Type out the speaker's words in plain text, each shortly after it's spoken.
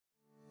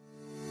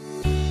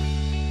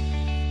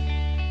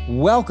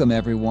Welcome,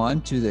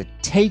 everyone, to the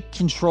Take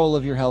Control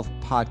of Your Health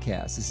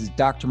podcast. This is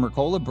Dr.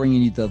 Mercola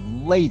bringing you the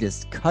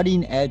latest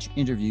cutting-edge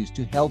interviews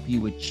to help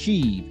you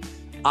achieve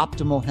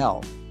optimal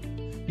health.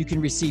 You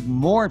can receive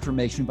more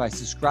information by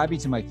subscribing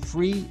to my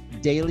free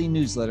daily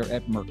newsletter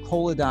at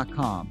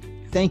Mercola.com.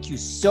 Thank you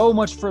so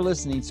much for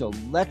listening. So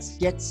let's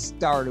get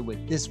started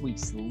with this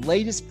week's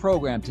latest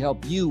program to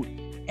help you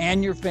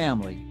and your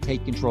family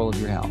take control of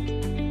your health.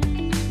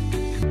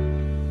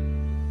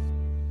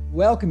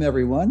 Welcome,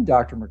 everyone.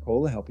 Dr.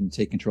 Mercola helping you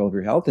take control of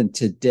your health. And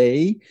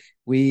today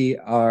we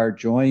are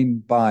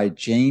joined by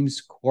James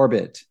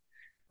Corbett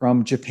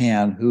from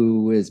Japan,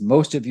 who, as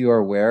most of you are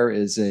aware,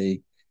 is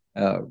a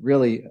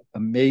really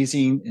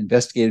amazing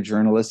investigative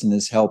journalist and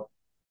has helped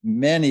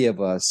many of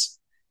us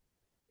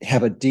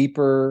have a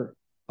deeper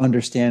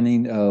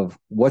understanding of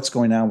what's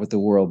going on with the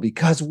world,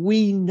 because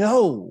we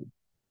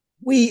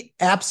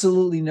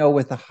absolutely know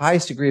with the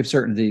highest degree of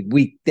certainty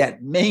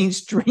that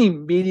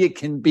mainstream media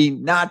can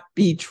not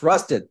be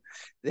trusted.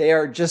 They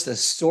are just a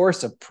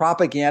source of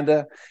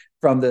propaganda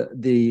from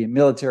the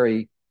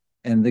military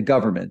and the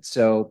government.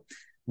 So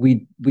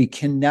we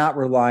cannot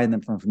rely on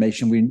them for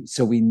information.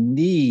 We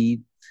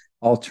need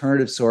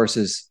alternative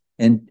sources.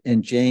 And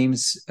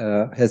James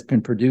has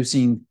been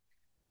producing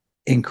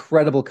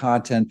incredible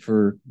content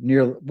for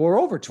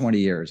over 20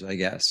 years, I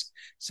guess.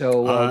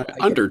 So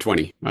under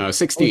 20,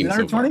 16.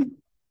 Under 20?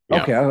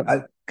 Yeah.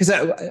 Okay. Because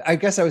I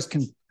guess I was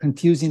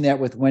confusing that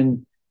with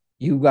when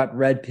you got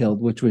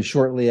red-pilled, which was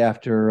shortly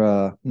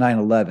after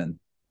 9/11.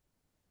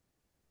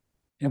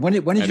 And when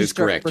did that you is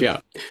start? Correct, yeah.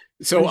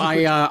 So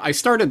I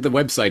started the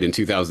website in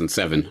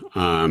 2007,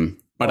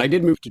 but I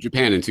did move to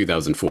Japan in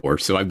 2004.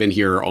 So I've been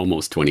here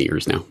almost 20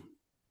 years now.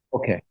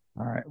 Okay.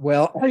 All right.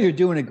 Well, you're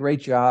doing a great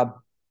job.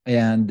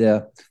 And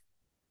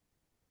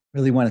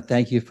really want to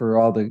thank you for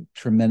all the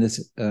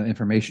tremendous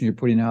information you're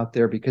putting out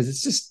there, because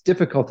it's just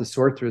difficult to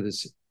sort through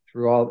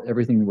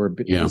everything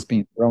that's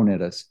being thrown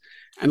at us.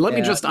 And let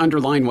me just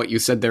underline what you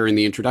said there in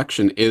the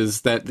introduction,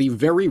 is that the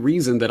very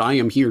reason that I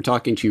am here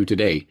talking to you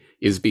today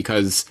is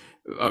because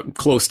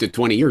close to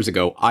 20 years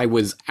ago, I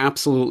was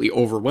absolutely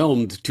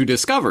overwhelmed to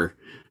discover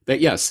that,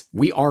 yes,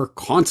 we are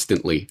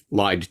constantly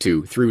lied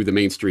to through the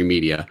mainstream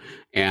media.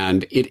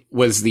 And it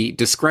was the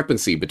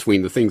discrepancy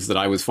between the things that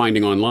I was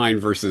finding online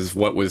versus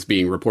what was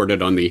being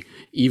reported on the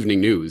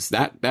evening news.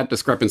 That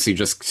discrepancy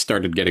just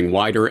started getting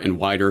wider and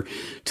wider,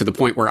 to the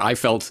point where I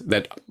felt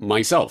that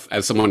myself,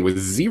 as someone with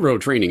zero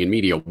training in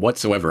media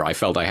whatsoever, I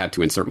felt I had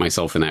to insert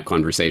myself in that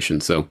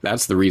conversation. So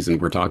that's the reason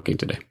we're talking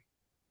today.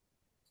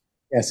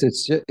 Yes,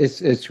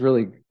 it's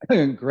really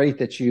great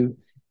that you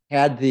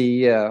had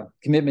the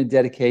commitment,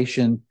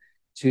 dedication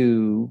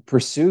to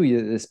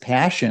pursue this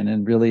passion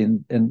and really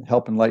and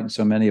help enlighten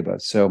so many of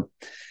us. So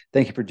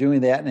thank you for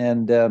doing that.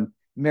 And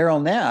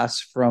Meryl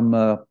Nass, from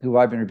who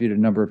I've interviewed a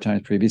number of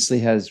times previously,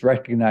 has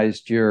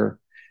recognized the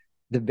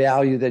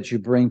value that you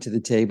bring to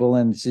the table,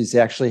 and she's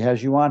actually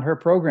has you on her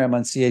program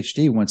on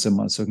CHD once a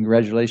month. So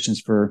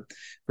congratulations for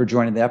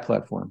joining that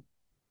platform.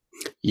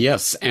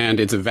 Yes, and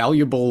it's a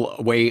valuable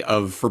way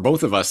for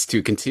both of us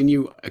to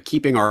continue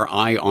keeping our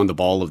eye on the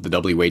ball of the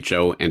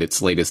WHO and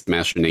its latest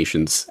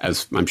machinations,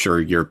 as I'm sure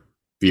your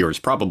viewers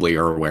probably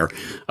are aware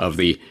of,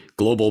 the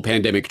Global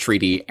Pandemic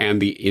Treaty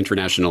and the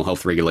International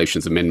Health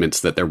Regulations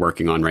amendments that they're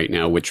working on right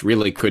now, which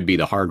really could be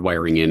the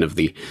hardwiring in of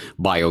the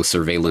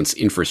biosurveillance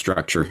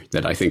infrastructure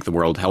that I think the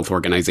World Health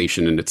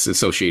Organization and its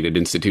associated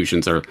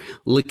institutions are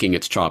licking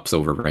its chops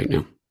over right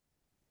now.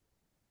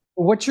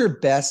 What's your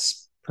best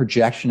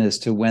projection as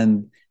to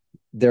when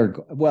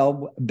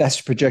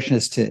best projection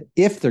as to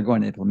if they're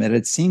going to implement it?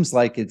 It seems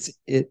like it's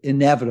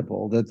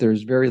inevitable that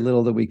there's very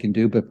little that we can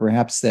do, but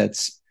perhaps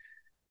that's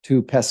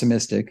too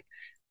pessimistic.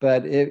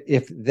 But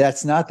if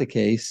that's not the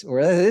case,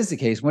 or that is the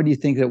case, when do you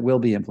think that will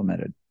be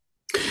implemented?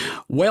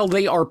 Well,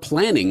 they are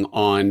planning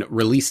on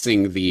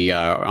releasing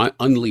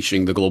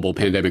unleashing the Global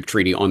Pandemic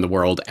Treaty on the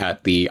world at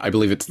I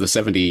believe it's the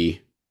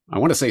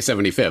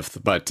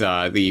 75th, but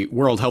the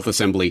World Health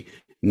Assembly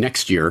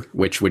next year,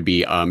 which would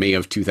be May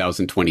of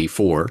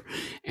 2024.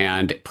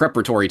 And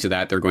preparatory to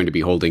that, they're going to be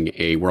holding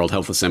a World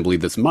Health Assembly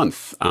this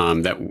month,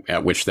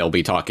 at which they'll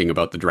be talking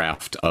about the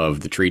draft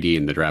of the treaty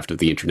and the draft of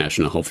the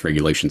International Health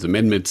Regulations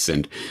amendments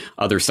and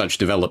other such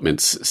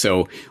developments.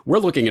 So we're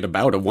looking at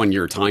about a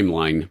 1-year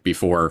timeline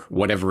before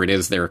whatever it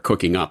is they're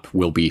cooking up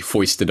will be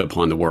foisted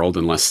upon the world,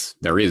 unless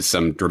there is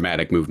some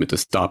dramatic movement to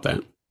stop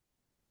that.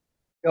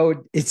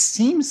 So it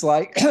seems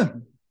like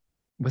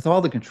with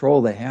all the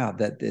control they have,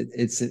 that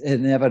it's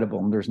inevitable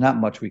and there's not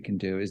much we can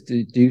do.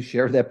 Do you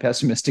share that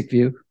pessimistic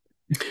view?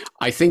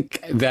 I think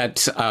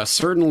that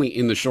certainly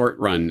in the short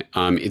run,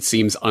 it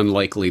seems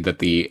unlikely that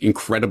the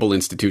incredible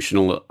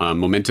institutional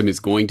momentum is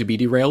going to be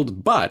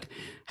derailed. But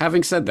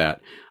having said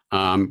that,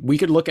 we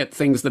could look at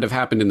things that have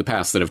happened in the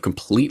past that have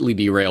completely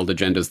derailed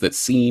agendas that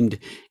seemed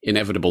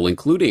inevitable,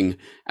 including,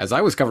 as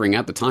I was covering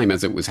at the time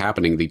as it was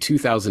happening, the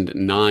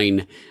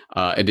 2009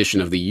 edition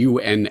of the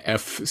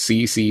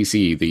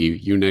UNFCCC, the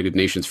United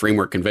Nations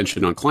Framework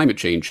Convention on Climate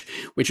Change,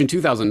 which in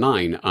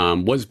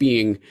 2009 was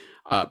being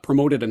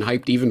promoted and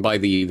hyped even by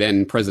the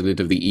then president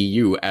of the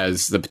EU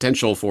as the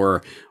potential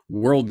for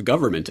world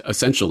government,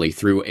 essentially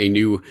through a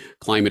new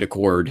climate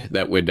accord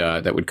that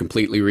would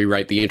completely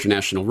rewrite the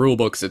international rule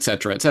books, et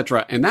cetera, et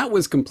cetera. And that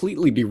was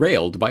completely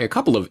derailed by a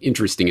couple of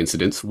interesting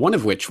incidents, one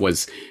of which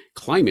was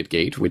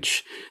ClimateGate,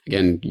 which,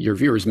 again, your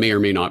viewers may or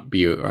may not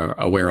be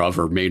aware of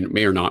or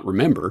may or not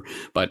remember,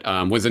 but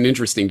was an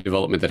interesting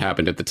development that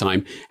happened at the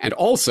time. And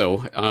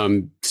also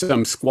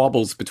some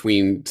squabbles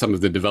between some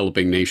of the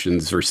developing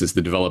nations versus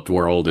the developed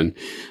world, and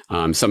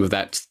some of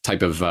that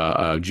type of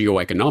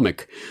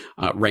geoeconomic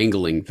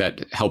wrangling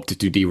that helped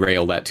to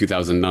derail that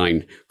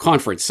 2009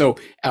 conference. So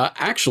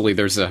actually,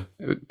 there's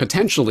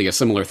potentially a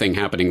similar thing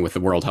happening with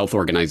the World Health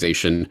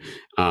Organization,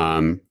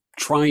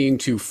 trying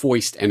to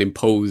foist and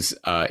impose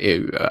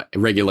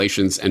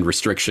regulations and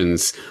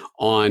restrictions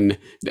on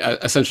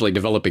essentially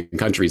developing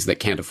countries that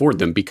can't afford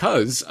them,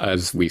 because,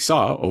 as we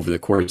saw over the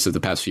course of the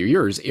past few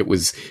years, it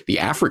was the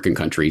African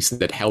countries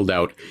that held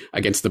out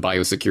against the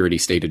biosecurity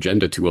state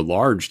agenda to a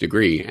large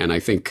degree. And I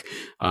think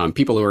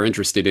people who are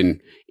interested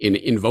in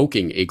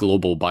invoking a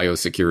global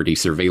biosecurity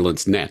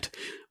surveillance net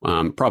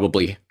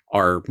probably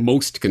are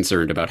most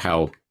concerned about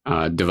how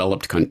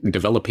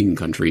developing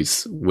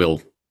countries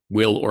will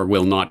or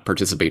will not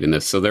participate in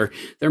this. So there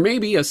may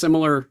be a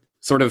similar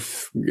sort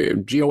of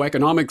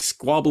geoeconomic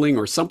squabbling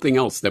or something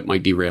else that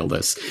might derail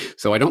this.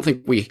 So I don't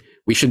think we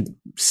should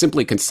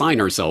simply consign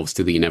ourselves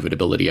to the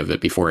inevitability of it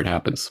before it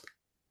happens.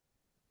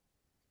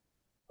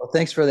 Well,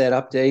 thanks for that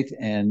update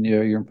and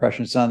your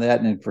impressions on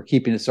that, and for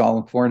keeping us all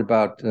informed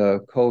about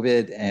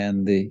COVID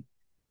and the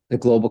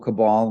global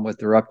cabal and what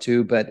they're up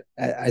to. But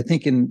I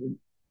think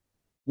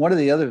one of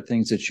the other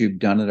things that you've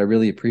done that I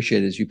really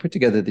appreciate is you put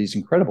together these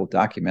incredible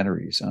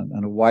documentaries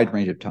on a wide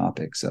range of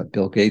topics.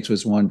 Bill Gates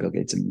was one, Bill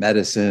Gates in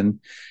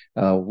medicine,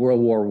 World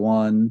War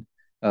One,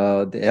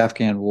 the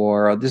Afghan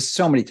War. There's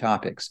so many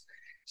topics.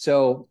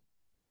 So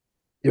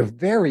they're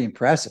very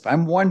impressive.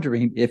 I'm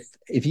wondering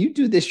if you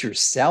do this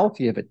yourself,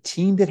 you have a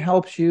team that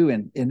helps you,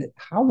 and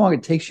how long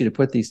it takes you to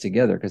put these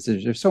together, because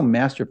they're so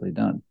masterfully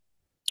done.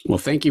 Well,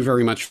 thank you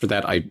very much for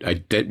that. I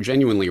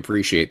genuinely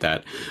appreciate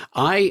that.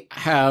 I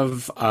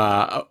have,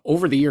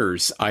 over the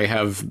years, I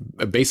have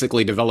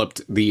basically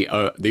developed the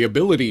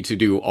ability to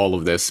do all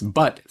of this.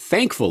 But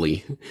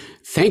thankfully,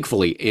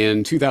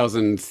 in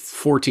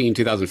 2014,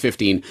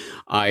 2015,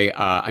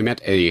 I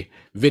met a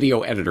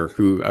video editor,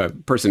 a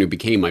person who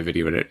became my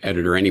video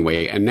editor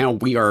anyway. And now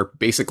we are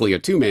basically a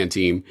two-man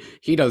team.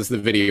 He does the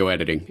video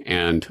editing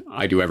and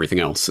I do everything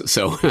else.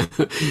 So,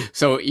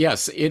 so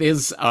yes, it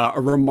is a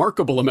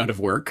remarkable amount of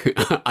work.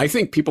 I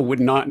think people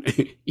would not,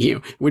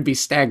 would be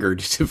staggered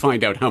to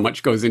find out how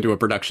much goes into a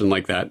production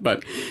like that.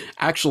 But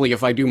actually,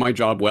 if I do my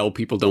job well,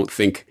 people don't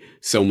think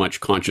so much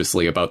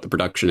consciously about the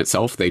production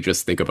itself. They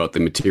just think about the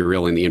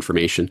material and the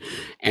information.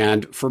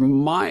 And for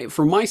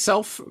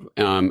myself,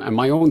 and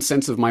my own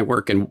sense of my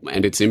work and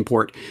its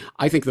import,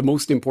 I think the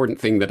most important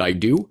thing that I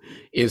do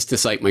is to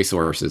cite my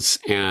sources.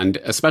 And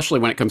especially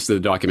when it comes to the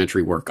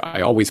documentary work,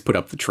 I always put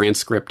up the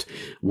transcript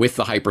with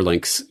the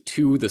hyperlinks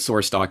to the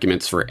source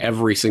documents for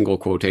every single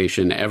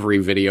quotation, every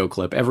video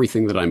clip,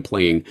 everything that I'm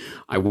playing.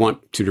 I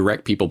want to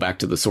direct people back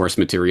to the source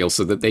material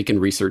so that they can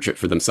research it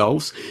for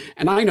themselves.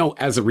 And I know,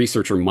 as a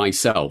researcher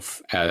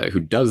myself, who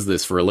does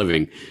this for a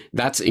living,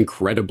 that's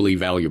incredibly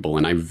valuable.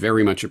 And I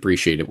very much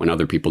appreciate it when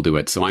other people do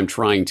it. So I'm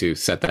trying to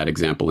set that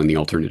example in the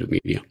alternative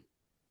media.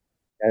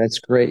 Yeah, that's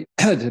great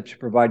to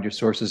provide your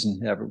sources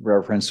and have a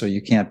reference, so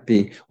you can't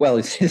be, well,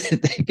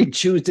 they can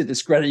choose to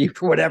discredit you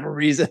for whatever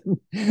reason.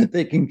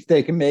 They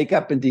can make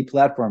up and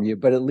deplatform you,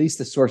 but at least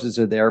the sources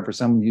are there for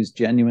someone who's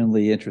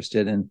genuinely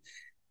interested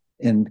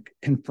in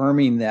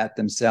confirming that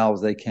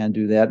themselves. They can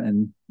do that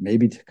and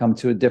maybe to come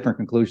to a different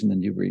conclusion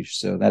than you've reached.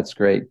 So that's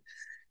great.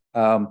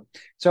 So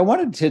I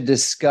wanted to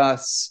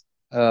discuss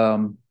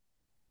a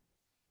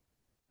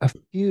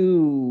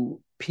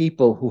few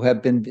people who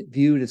have been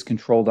viewed as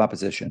controlled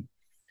opposition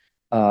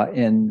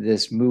in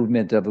this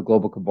movement of the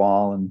global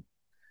cabal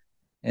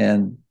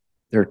and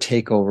their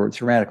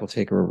tyrannical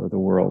takeover of the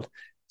world.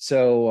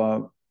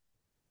 So,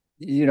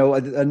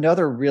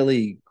 another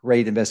really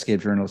great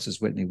investigative journalist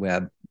is Whitney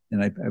Webb.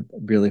 And I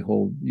really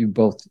hold you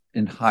both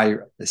in high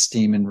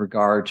esteem in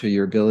regard to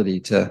your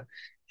ability to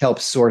help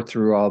sort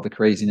through all the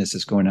craziness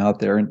that's going out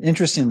there. And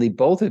interestingly,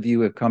 both of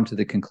you have come to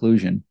the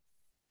conclusion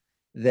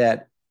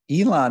that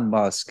Elon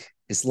Musk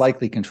is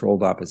likely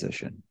controlled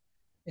opposition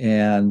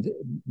and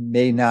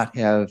may not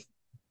have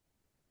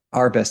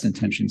our best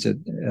intentions at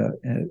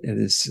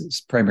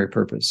his primary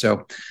purpose.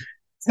 So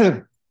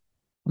I'm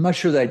not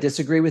sure that I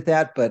disagree with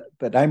that,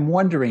 but I'm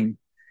wondering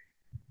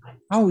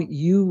how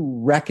you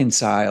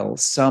reconcile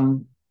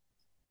some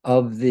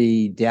of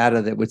the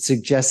data that would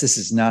suggest this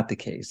is not the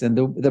case. And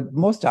the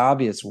most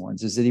obvious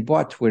ones is that he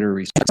bought Twitter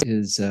recently.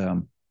 His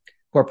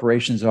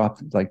corporations off,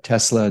 like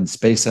Tesla and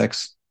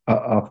SpaceX,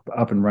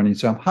 up and running.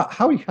 So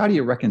how do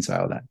you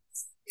reconcile that?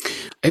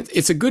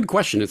 It's a good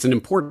question. It's an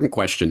important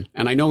question.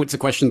 And I know it's a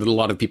question that a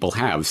lot of people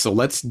have. So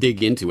let's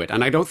dig into it.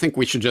 And I don't think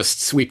we should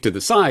just sweep to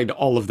the side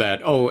all of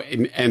that,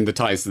 and the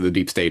ties to the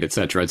deep state, et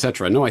cetera, et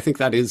cetera. No, I think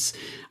that is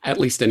at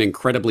least an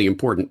incredibly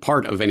important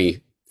part of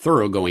any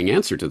thoroughgoing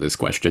answer to this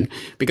question,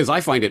 because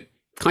I find it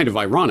kind of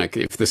ironic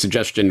if the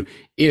suggestion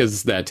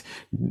is that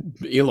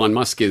Elon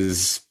Musk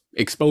is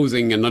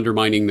exposing and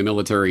undermining the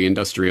military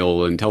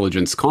industrial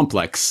intelligence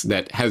complex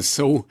that has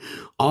so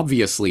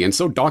obviously and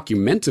so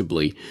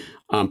documentably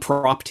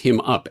propped him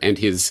up and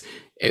his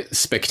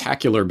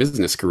spectacular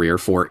business career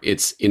for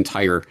its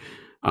entire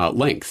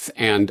length.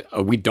 And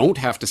we don't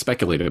have to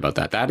speculate about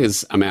that. That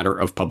is a matter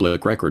of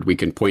public record. We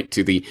can point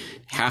to the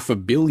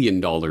 $500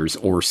 million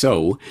or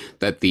so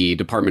that the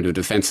Department of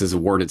Defense has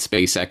awarded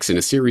SpaceX in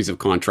a series of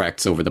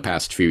contracts over the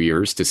past few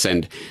years to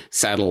send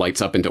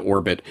satellites up into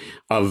orbit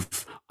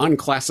of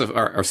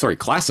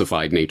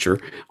classified nature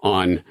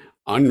on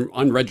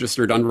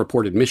unregistered,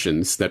 unreported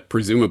missions that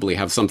presumably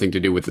have something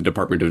to do with the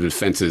Department of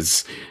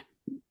Defense's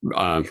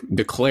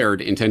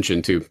declared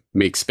intention to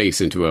make space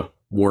into a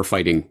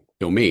warfighting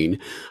domain.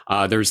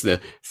 There's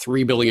the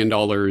 $3 billion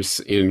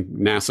in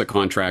NASA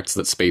contracts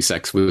that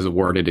SpaceX was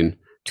awarded in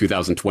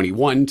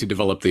 2021 to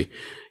develop the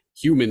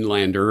human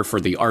lander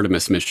for the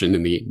Artemis mission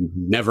and the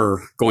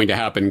never going to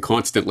happen,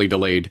 constantly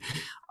delayed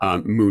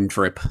moon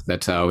trip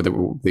that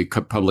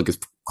the public is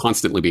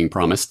constantly being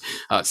promised.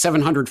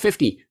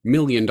 $750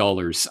 million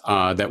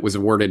that was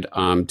awarded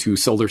to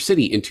Solar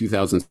City in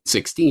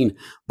 2016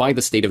 by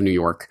the state of New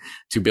York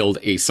to build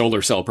a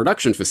solar cell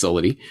production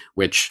facility,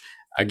 which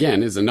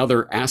again is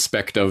another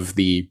aspect of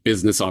the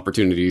business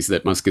opportunities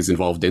that Musk is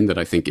involved in that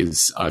I think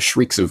is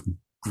shrieks of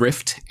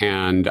grift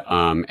and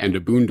a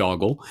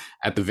boondoggle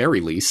at the very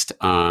least.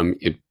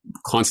 It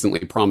constantly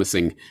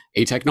promising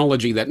a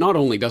technology that not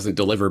only doesn't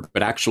deliver,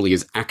 but actually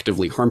is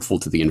actively harmful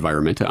to the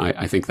environment.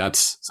 I think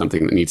that's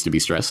something that needs to be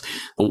stressed.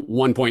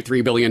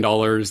 $1.3 billion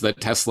that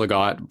Tesla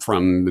got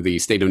from the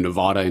state of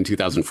Nevada in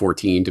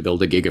 2014 to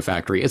build a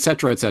gigafactory, et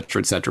cetera, et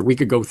cetera, et cetera. We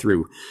could go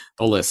through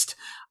the list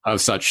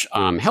of such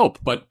help,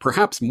 but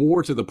perhaps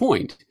more to the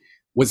point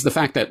was the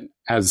fact that,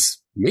 as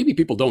maybe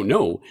people don't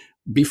know,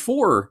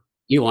 before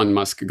Elon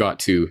Musk got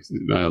to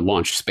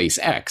launch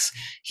SpaceX,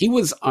 he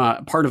was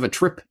part of a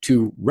trip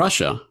to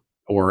Russia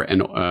or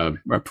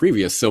a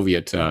previous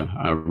Soviet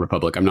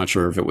republic. I'm not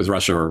sure if it was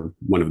Russia or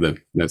one of the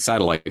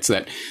satellites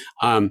that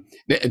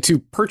to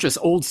purchase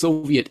old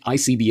Soviet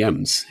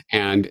ICBMs,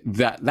 and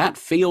that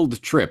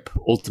failed trip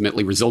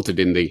ultimately resulted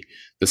in the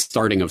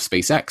starting of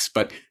SpaceX.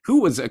 But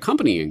who was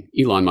accompanying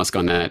Elon Musk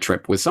on that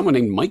trip was someone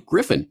named Mike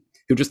Griffin,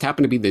 who just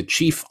happened to be the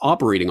chief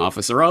operating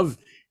officer of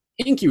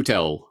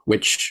InQtel,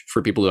 which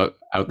for people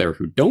out there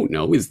who don't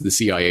know is the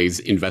CIA's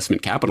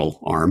investment capital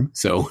arm.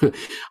 So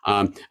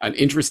an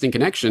interesting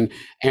connection.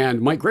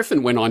 And Mike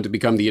Griffin went on to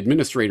become the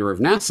administrator of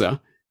NASA,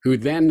 who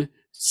then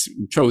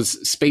chose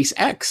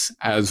SpaceX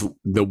as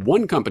the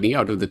one company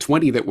out of the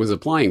 20 that was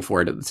applying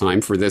for it at the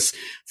time for this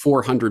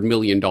 $400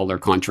 million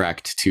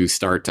contract to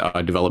start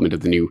development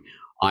of the new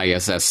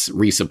ISS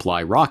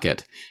resupply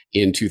rocket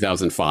in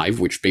 2005,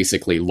 which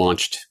basically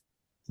launched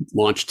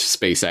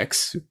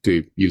SpaceX,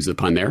 to use the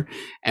pun there,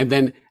 and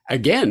then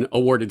again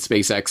awarded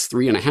SpaceX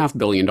 $3.5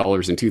 billion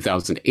in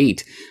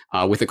 2008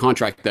 with a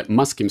contract that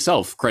Musk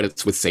himself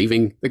credits with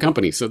saving the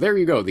company. So there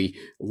you go. The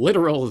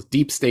literal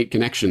deep state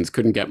connections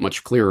couldn't get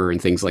much clearer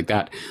and things like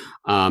that.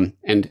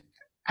 And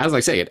as I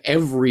say, at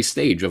every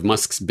stage of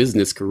Musk's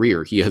business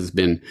career, he has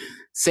been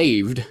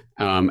saved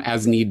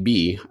as need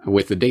be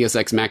with the deus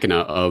ex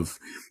machina of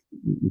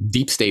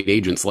deep state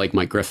agents like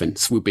Mike Griffin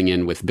swooping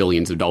in with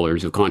billions of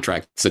dollars of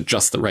contracts at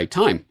just the right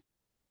time.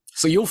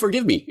 So you'll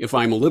forgive me if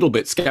I'm a little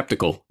bit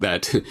skeptical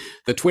that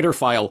the Twitter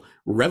file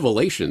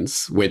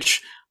revelations,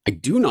 which I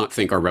do not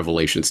think are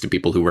revelations to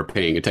people who are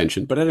paying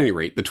attention, but at any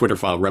rate, the Twitter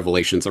file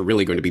revelations are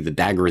really going to be the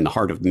dagger in the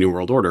heart of the New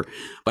World Order.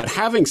 But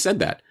having said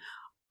that,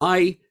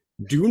 I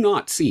do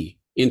not see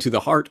into the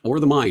heart or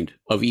the mind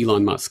of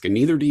Elon Musk, and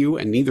neither do you,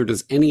 and neither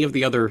does any of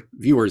the other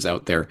viewers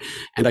out there.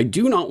 And I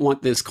do not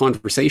want this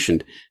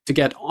conversation to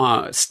get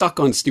stuck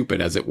on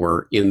stupid, as it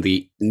were, in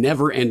the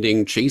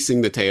never-ending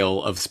chasing the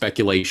tail of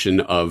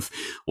speculation of,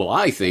 well,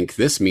 I think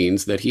this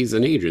means that he's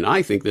an agent.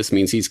 I think this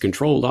means he's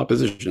controlled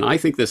opposition. I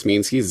think this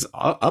means he's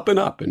up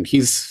and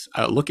he's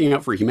looking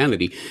out for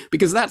humanity,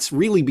 because that's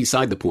really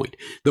beside the point.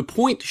 The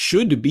point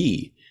should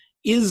be,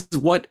 is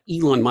what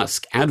Elon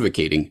Musk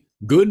advocating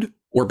good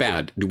or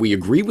bad? Do we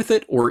agree with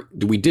it or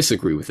do we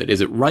disagree with it? Is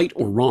it right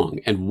or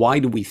wrong? And why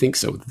do we think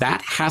so?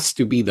 That has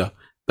to be the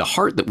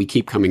heart that we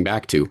keep coming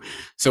back to.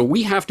 So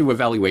we have to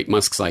evaluate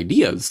Musk's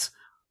ideas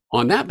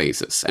on that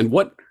basis. And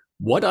what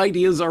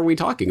ideas are we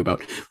talking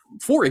about?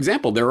 For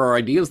example, there are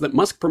ideas that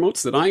Musk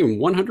promotes that I am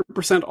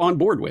 100% on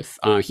board with.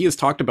 He has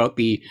talked about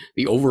the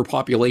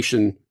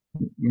overpopulation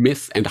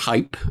myth and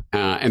hype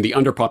and the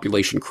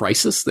underpopulation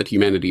crisis that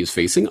humanity is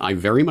facing. I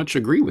very much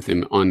agree with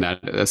him on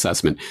that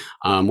assessment.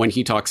 When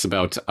he talks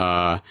about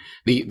the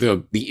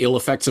ill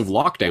effects of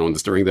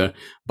lockdowns during the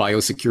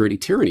biosecurity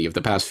tyranny of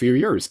the past few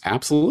years,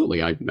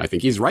 absolutely, I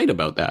think he's right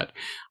about that.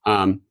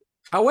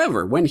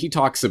 However, when he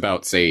talks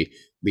about, say,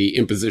 the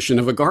imposition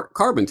of a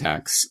carbon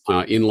tax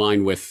in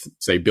line with,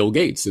 say, Bill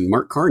Gates and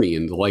Mark Carney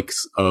and the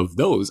likes of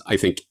those, I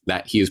think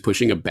that he is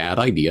pushing a bad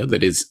idea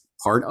that is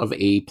part of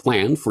a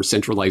plan for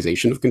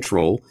centralization of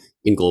control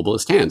in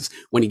globalist hands.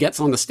 When he gets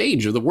on the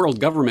stage of the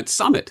World Government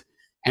Summit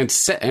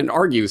and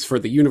argues for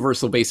the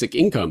universal basic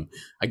income,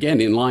 again,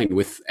 in line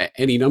with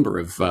any number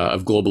of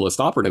globalist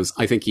operatives,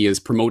 I think he is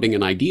promoting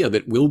an idea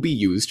that will be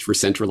used for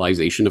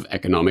centralization of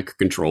economic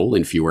control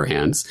in fewer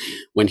hands.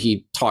 When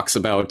he talks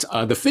about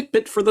the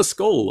Fitbit for the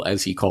skull,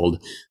 as he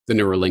called the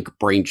Neuralink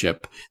brain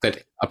chip,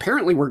 that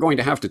apparently we're going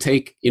to have to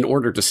take in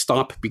order to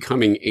stop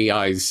becoming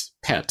AI's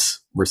pets,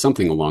 or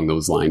something along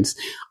those lines,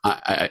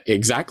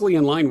 exactly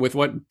in line with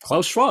what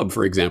Klaus Schwab,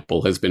 for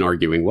example, has been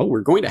arguing. Well,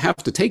 we're going to have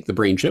to take the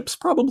brain chips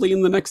probably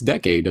in the next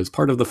decade as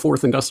part of the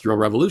fourth industrial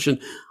revolution.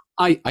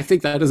 I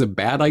think that is a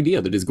bad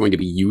idea that is going to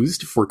be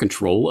used for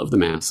control of the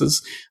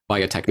masses by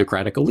a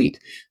technocratic elite.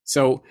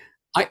 So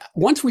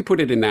once we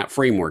put it in that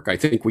framework, I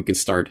think we can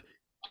start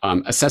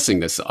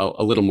assessing this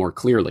a little more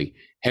clearly.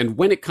 And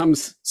when it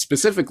comes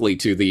specifically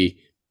to the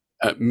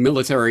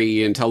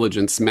military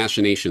intelligence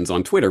machinations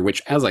on Twitter,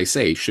 which, as I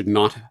say, should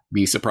not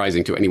be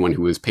surprising to anyone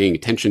who is paying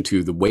attention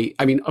to the way,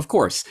 I mean, of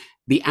course,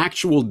 the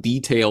actual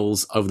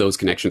details of those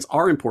connections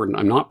are important.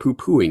 I'm not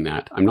poo-pooing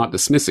that. I'm not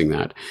dismissing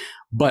that.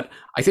 But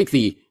I think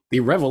the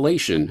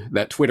revelation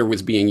that Twitter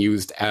was being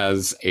used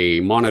as a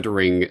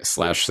monitoring /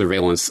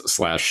 surveillance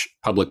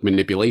 / public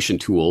manipulation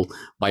tool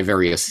by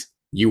various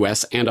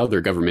US and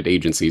other government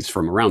agencies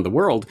from around the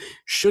world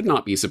should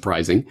not be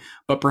surprising.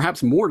 But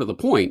perhaps more to the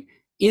point,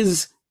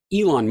 is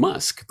Elon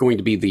Musk going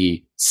to be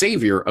the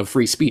savior of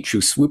free speech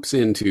who swoops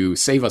in to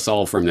save us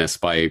all from this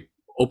by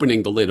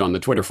opening the lid on the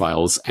Twitter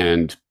files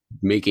and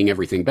making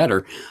everything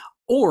better?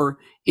 Or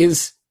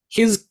is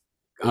his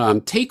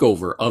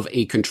takeover of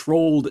a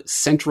controlled,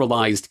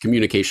 centralized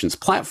communications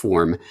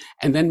platform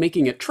and then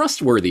making it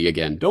trustworthy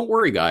again? Don't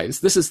worry,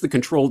 guys. This is the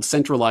controlled,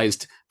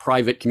 centralized,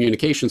 private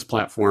communications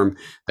platform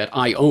that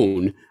I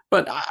own.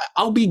 But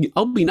I'll be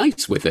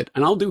nice with it,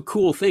 and I'll do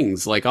cool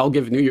things. Like I'll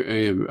give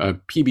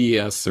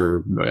PBS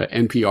or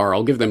NPR,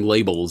 I'll give them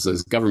labels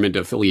as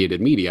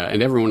government-affiliated media,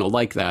 and everyone will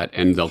like that,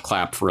 and they'll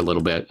clap for a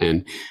little bit,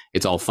 and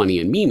it's all funny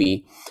and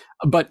memey.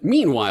 But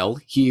meanwhile,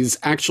 he's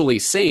actually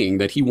saying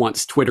that he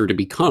wants Twitter to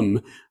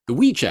become the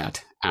WeChat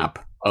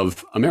app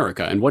of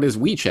America. And what is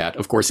WeChat?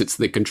 Of course, it's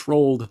the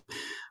controlled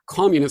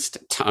communist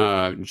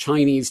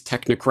Chinese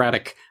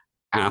technocratic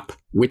app,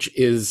 which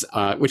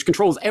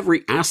controls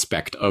every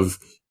aspect of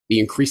the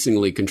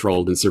increasingly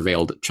controlled and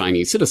surveilled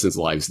Chinese citizens'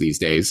 lives these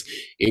days,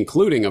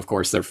 including, of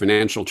course, their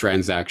financial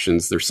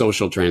transactions, their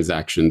social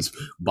transactions,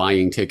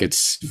 buying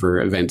tickets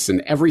for events,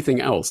 and everything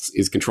else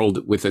is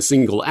controlled with a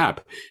single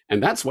app.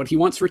 And that's what he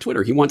wants for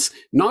Twitter. He wants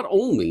not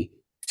only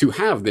to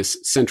have this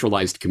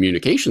centralized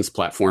communications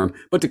platform,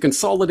 but to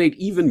consolidate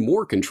even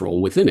more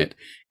control within it,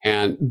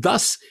 and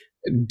thus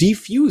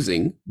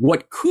defusing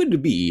what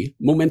could be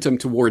momentum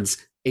towards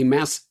a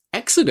mass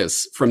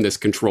exodus from this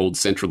controlled,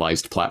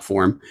 centralized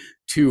platform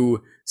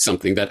to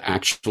something that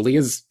actually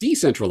is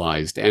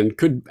decentralized and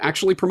could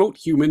actually promote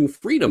human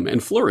freedom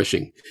and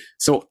flourishing.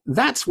 So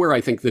that's where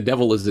I think the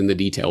devil is in the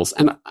details.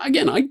 And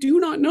again, I do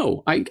not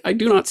know. I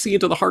do not see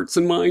into the hearts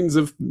and minds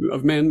of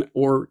men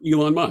or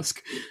Elon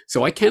Musk.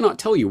 So I cannot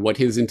tell you what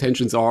his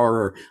intentions are.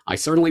 Or I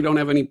certainly don't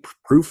have any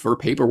proof or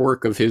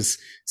paperwork of his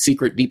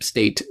secret deep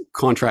state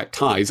contract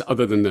ties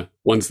other than the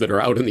ones that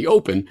are out in the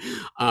open.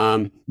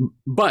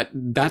 But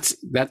that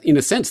in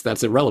a sense,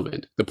 that's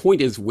irrelevant. The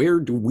point is, where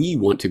do we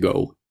want to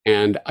go?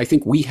 And I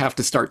think we have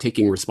to start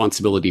taking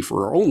responsibility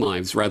for our own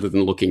lives rather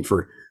than looking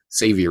for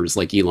saviors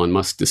like Elon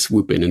Musk to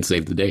swoop in and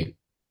save the day.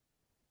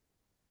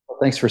 Well,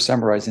 thanks for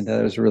summarizing that.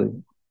 It was really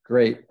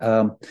great.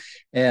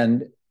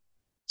 And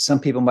some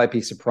people might be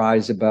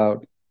surprised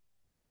about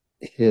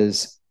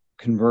his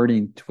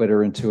converting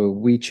Twitter into a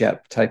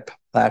WeChat type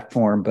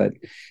platform. But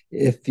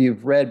if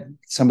you've read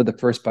some of the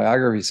first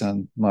biographies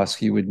on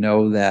Musk, you would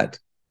know that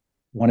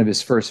one of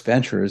his first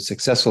ventures,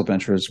 successful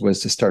ventures, was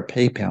to start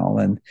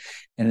PayPal. And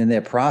in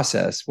that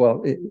process,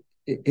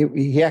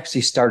 he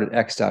actually started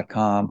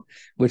X.com,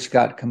 which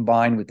got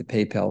combined with the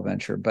PayPal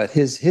venture. But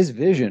his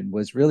vision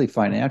was really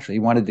financial. He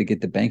wanted to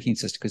get the banking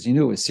system because he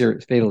knew it was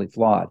fatally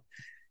flawed.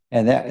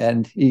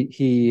 And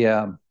he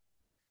ran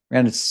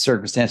into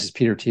circumstances.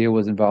 Peter Thiel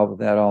was involved with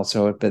that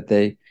also, but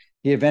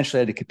he eventually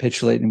had to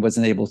capitulate and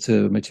wasn't able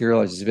to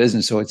materialize his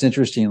business. So it's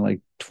interesting,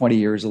 like 20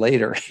 years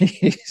later,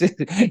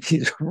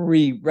 he's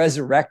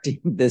resurrecting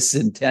this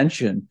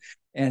intention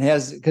and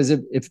because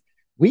if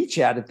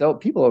WeChat, if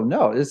people don't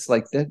know, it's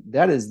like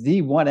that is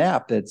the one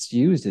app that's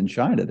used in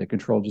China that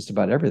controls just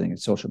about everything.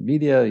 It's social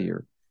media,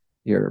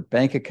 your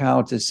bank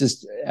accounts, it's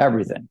just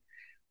everything.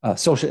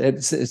 It's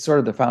sort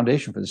of the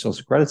foundation for the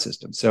social credit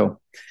system. So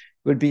it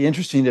would be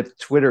interesting if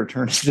Twitter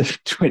turns into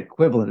the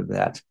equivalent of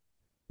that.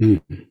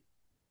 Mm-hmm.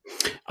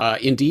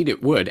 Indeed,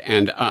 it would.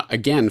 And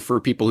again, for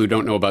people who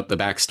don't know about the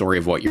backstory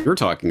of what you're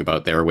talking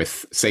about there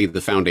with, say,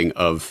 the founding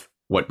of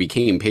what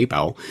became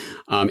PayPal.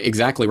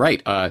 Exactly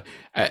right.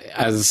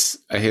 As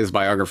his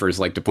biographers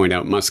like to point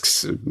out,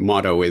 Musk's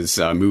motto is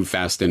move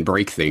fast and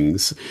break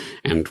things.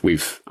 And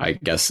we've, I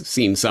guess,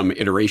 seen some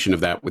iteration of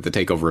that with the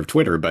takeover of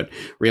Twitter. But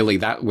really,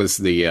 that was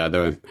the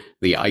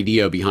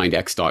idea behind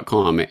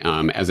X.com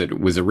as it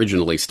was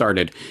originally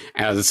started.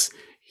 As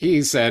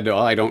he said, oh,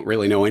 I don't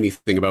really know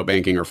anything about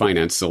banking or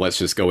finance, so let's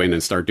just go in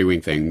and start doing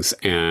things.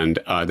 And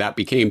that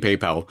became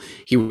PayPal.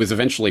 He was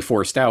eventually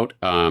forced out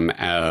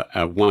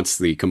once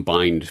the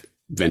combined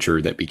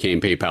venture that became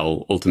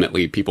PayPal.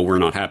 Ultimately, people were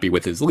not happy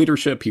with his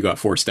leadership. He got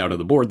forced out of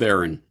the board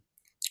there and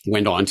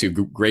went on to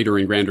greater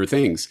and grander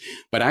things.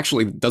 But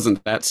actually,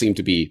 doesn't that seem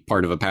to be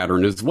part of a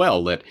pattern as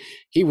well, that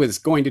he was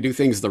going to do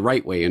things the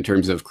right way in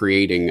terms of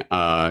creating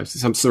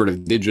some sort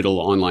of digital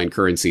online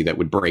currency that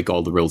would break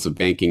all the rules of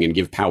banking and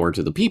give power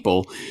to the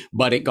people,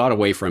 but it got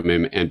away from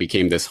him and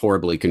became this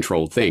horribly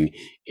controlled thing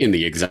in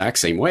the exact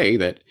same way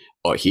that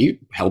he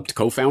helped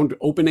co-found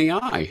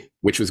OpenAI,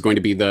 which was going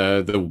to be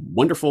the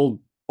wonderful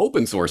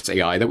open source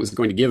AI that was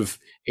going to give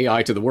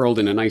AI to the world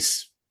in a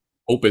nice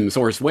open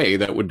source way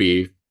that would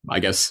be, I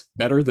guess,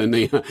 better than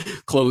the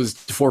closed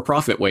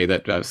for-profit way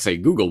that, say,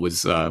 Google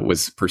was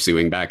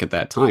pursuing back at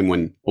that time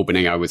when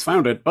OpenAI was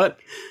founded. But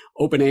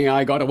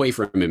OpenAI got away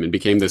from him and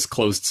became this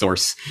closed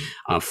source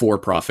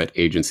for-profit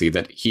agency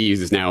that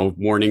he's now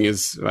warning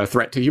is a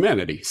threat to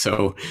humanity.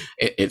 So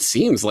it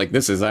seems like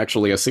this is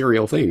actually a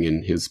serial thing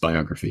in his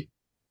biography.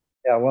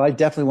 Yeah, well, I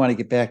definitely want to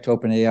get back to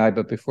OpenAI,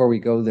 but before we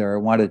go there, I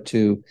wanted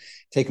to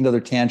take another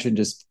tangent,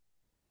 just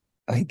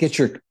get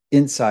your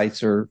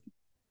insights or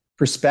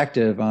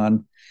perspective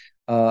on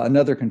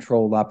another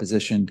controlled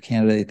opposition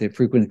candidate that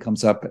frequently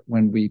comes up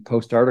when we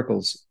post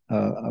articles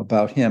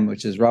about him,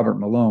 which is Robert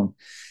Malone.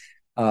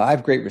 I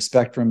have great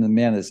respect for him. The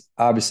man is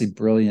obviously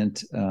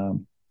brilliant,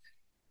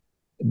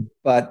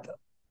 but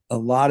a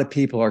lot of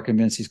people are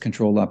convinced he's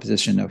controlled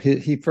opposition. Now,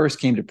 he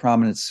first came to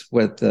prominence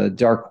with the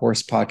Dark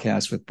Horse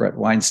podcast with Brett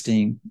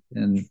Weinstein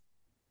in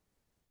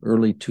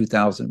early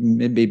 2000,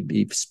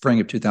 maybe spring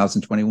of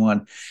 2021.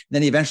 And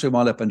then he eventually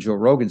wound up on Joe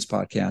Rogan's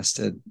podcast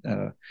at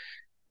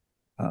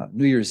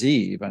New Year's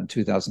Eve on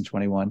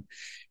 2021.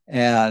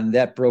 And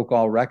that broke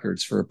all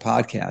records for a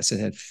podcast.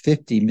 It had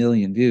 50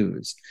 million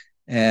views.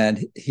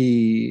 And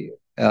he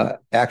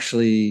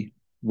actually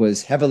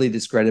was heavily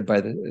discredited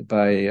by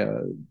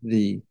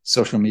the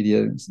social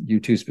media,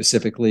 YouTube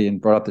specifically, and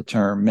brought up the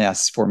term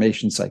mass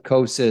formation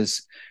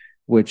psychosis,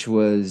 which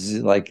was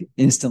like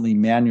instantly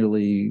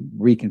manually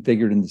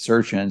reconfigured in the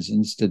search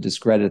engines to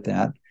discredit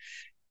that.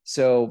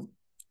 So,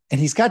 and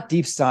he's got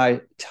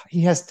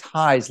he has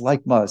ties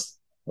like Musk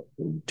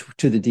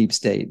to the deep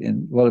state,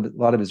 and a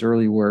lot of his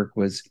early work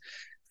was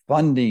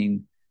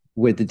funding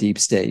with the deep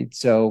state.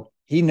 So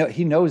he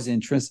knows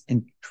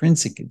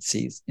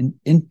intricacies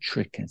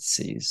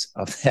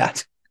of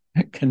that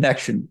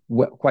connection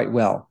quite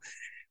well.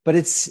 But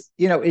it's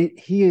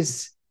he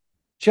is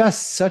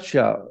just such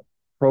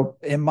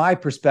in my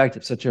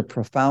perspective, such a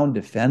profound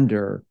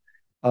defender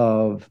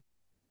of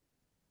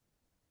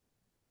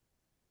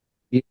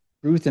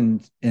truth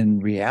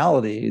and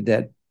reality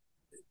that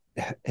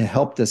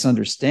helped us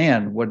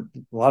understand what a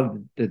lot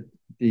of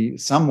the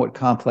somewhat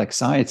complex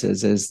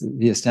sciences as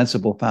the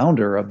ostensible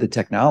founder of the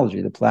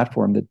technology, the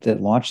platform that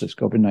launched this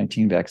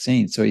COVID-19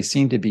 vaccine. So he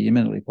seemed to be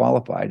eminently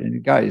qualified, and the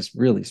guy is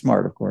really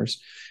smart, of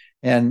course,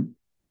 and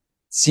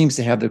seems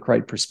to have the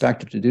right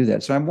perspective to do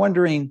that. So I'm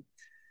wondering,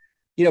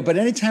 but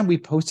anytime we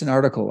post an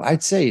article,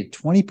 I'd say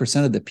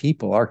 20% of the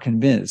people are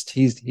convinced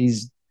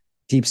he's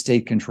deep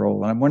state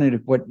control. And I'm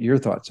wondering what your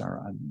thoughts are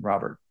on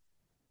Robert.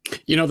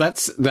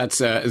 That's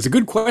a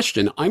good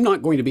question. I'm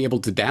not going to be able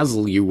to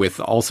dazzle you with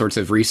all sorts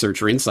of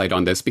research or insight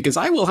on this because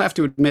I will have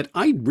to admit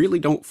I really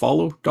don't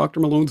follow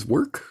Dr. Malone's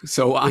work,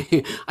 so I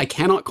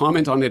cannot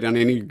comment on it on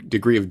any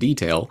degree of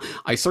detail.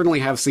 I certainly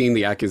have seen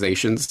the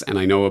accusations, and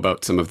I know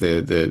about some of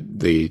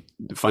the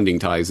funding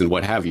ties and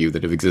what have you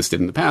that have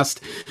existed in the past,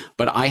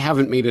 but I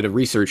haven't made it a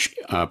research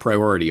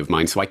priority of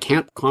mine, so I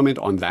can't comment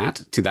on that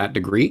to that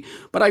degree.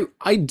 But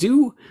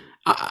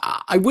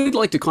I would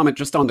like to comment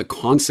just on the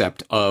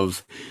concept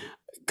of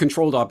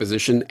controlled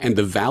opposition and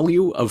the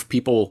value of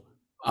people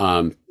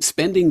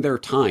spending their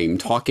time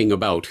talking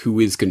about who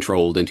is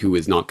controlled and who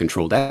is not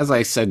controlled. As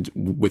I said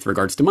with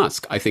regards to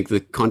Musk, I think the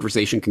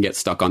conversation can get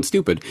stuck on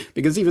stupid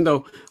because even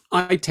though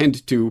I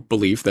tend to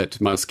believe that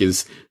Musk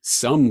is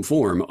some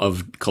form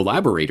of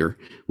collaborator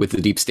with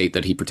the deep state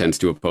that he pretends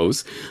to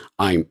oppose,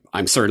 I'm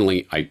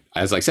certainly,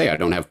 as I say, I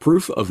don't have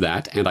proof of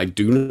that, and I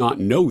do not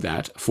know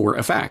that for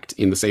a fact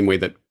in the same way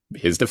that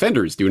his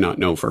defenders do not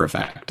know for a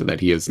fact that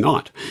he is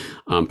not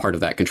part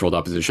of that controlled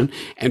opposition.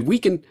 And we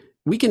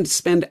can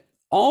spend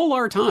all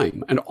our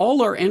time and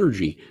all our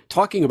energy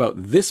talking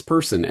about this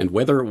person and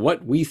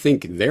what we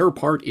think their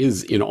part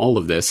is in all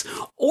of this,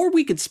 or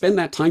we could spend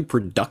that time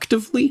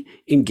productively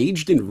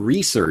engaged in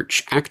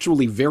research,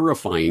 actually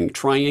verifying,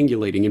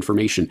 triangulating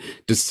information,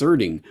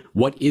 discerning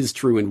what is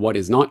true and what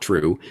is not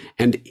true.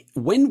 And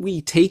when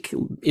we take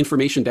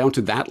information down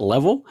to that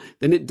level,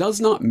 then it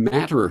does not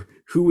matter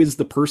who is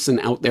the person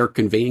out there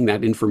conveying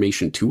that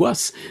information to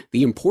us.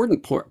 The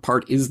important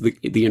part is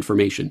the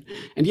information.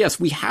 And yes,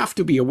 we have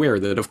to be aware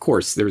that, of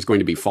course, there's going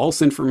to be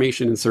false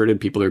information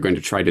inserted. People are going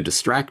to try to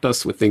distract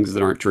us with things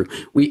that aren't true.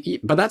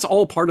 But that's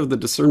all part of the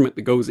discernment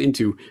that goes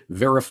into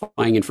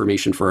verifying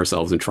information for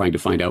ourselves and trying to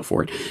find out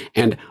for it.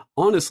 And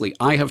honestly,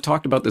 I have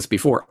talked about this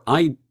before.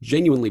 I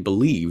genuinely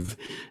believe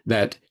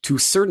that to a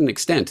certain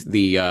extent,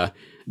 the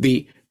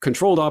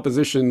controlled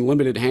opposition,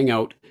 limited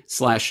hangout /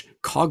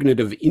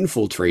 cognitive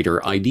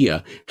infiltrator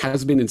idea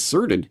has been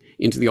inserted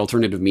into the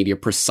alternative media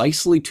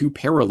precisely to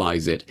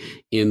paralyze it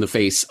in the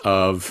face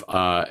of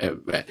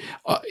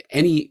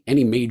any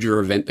major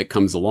event that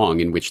comes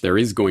along in which there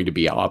is going to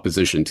be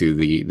opposition to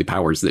the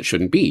powers that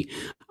shouldn't be.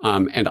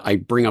 And I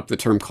bring up the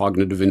term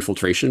cognitive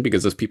infiltration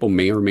because, as people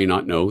may or may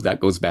not know,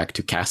 that goes back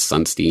to Cass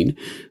Sunstein,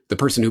 the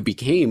person who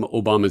became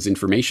Obama's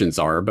information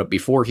czar. But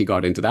before he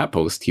got into that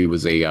post, he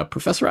was a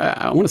professor,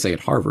 I want to say at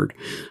Harvard.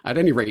 At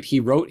any rate, he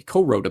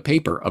co-wrote a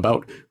paper about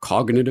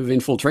cognitive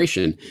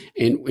infiltration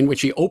in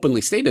which he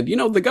openly stated,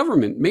 the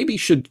government maybe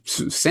should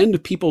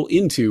send people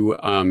into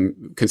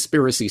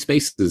conspiracy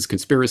spaces,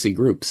 conspiracy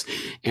groups,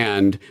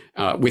 and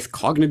with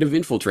cognitive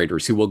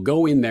infiltrators who will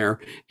go in there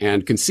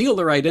and conceal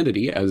their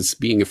identity as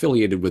being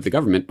affiliated with the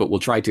government, but will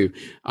try to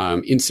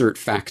insert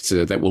facts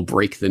that will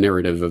break the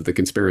narrative of the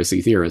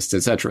conspiracy theorists,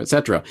 et cetera, et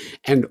cetera.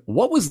 And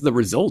what was the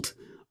result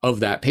of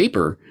that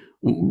paper?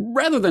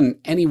 Rather than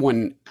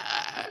anyone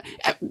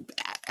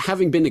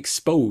having been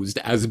exposed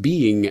as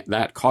being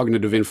that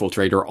cognitive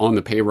infiltrator on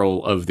the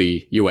payroll of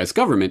the US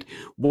government,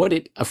 what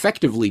it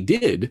effectively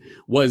did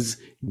was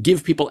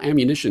give people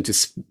ammunition to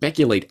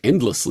speculate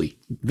endlessly.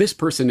 This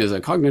person is a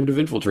cognitive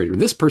infiltrator.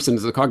 This person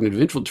is a cognitive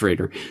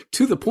infiltrator,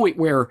 to the point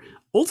where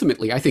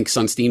ultimately I think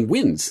Sunstein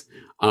wins.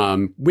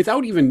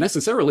 Without even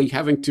necessarily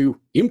having to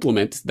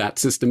implement that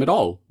system at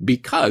all,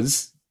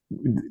 because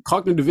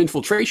cognitive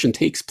infiltration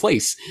takes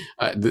place.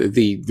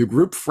 The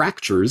group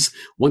fractures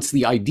once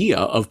the idea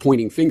of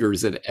pointing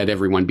fingers at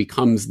everyone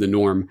becomes the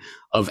norm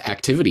of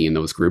activity in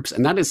those groups.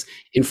 And that is,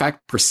 in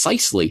fact,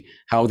 precisely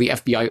how the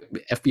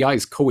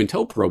FBI's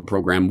COINTELPRO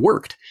program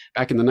worked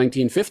back in the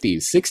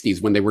 1950s,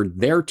 60s, when they were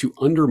there to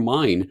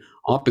undermine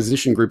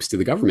opposition groups to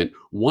the government.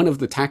 One of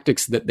the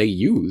tactics that they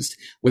used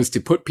was to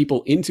put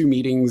people into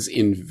meetings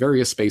in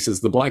various spaces,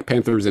 the Black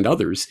Panthers and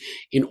others,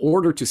 in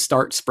order to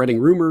start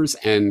spreading rumors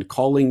and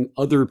calling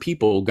other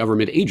people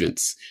government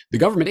agents. The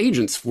government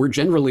agents were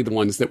generally the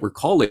ones that were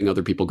calling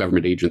other people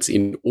government agents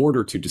in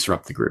order to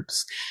disrupt the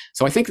groups.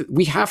 So I think that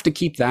we have to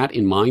keep that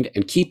in mind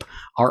and keep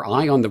our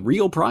eye on the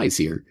real prize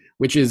here,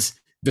 which is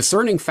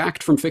discerning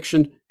fact from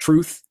fiction,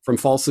 truth from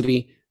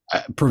falsity,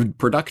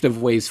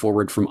 productive ways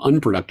forward from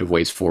unproductive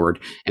ways forward.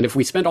 And if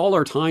we spend all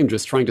our time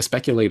just trying to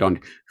speculate on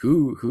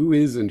who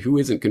is and who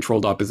isn't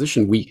controlled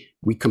opposition, we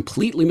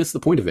completely miss the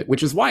point of it,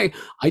 which is why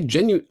I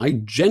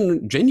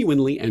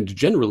genuinely and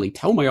generally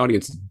tell my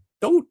audience,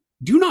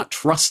 do not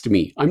trust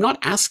me. I'm not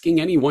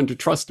asking anyone to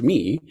trust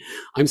me.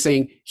 I'm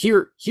saying,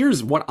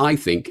 here's what I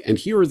think, and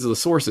here are the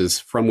sources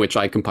from which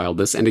I compiled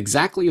this. And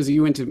exactly as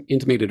you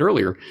intimated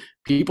earlier,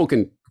 people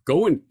can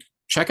go and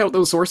check out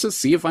those sources,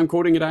 see if I'm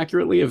quoting it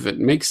accurately, if it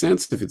makes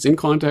sense, if it's in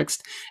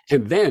context,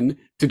 and then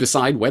to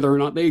decide whether or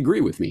not they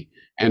agree with me.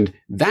 And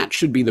that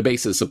should be the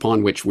basis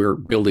upon which we're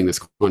building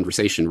this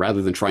conversation,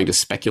 rather than trying to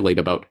speculate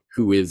about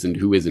who is and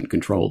who isn't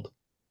controlled.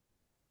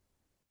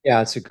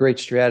 Yeah, it's a great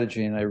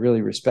strategy, and I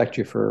really respect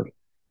you for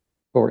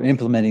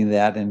implementing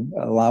that and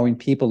allowing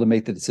people to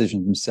make the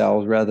decision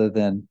themselves rather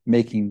than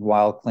making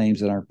wild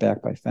claims that aren't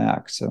backed by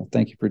facts. So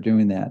thank you for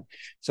doing that.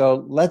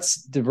 So let's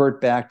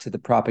divert back to the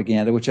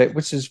propaganda, which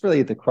is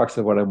really the crux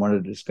of what I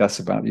wanted to discuss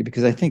about you,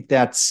 because I think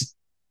that's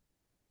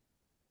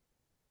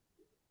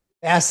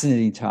a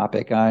fascinating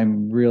topic.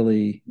 I'm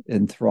really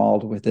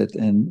enthralled with it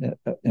and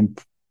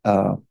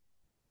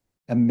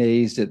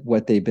amazed at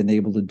what they've been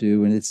able to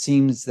do. And it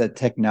seems that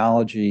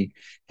technology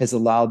has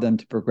allowed them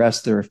to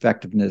progress their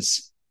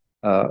effectiveness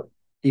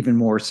even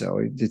more so.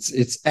 It's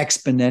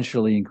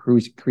exponentially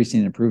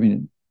increasing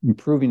and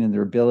improving in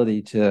their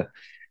ability to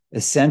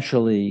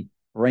essentially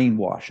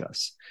brainwash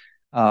us.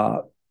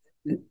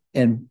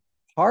 And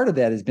part of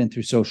that has been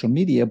through social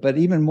media, but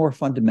even more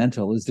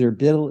fundamental is their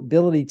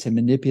ability to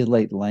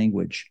manipulate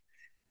language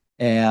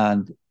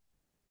and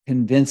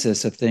convince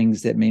us of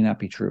things that may not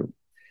be true.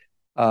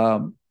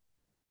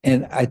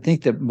 And I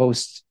think the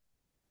most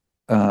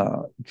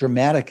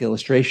dramatic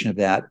illustration of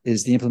that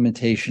is the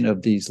implementation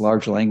of these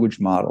large language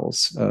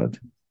models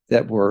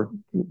that were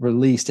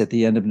released at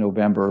the end of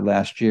November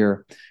last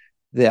year.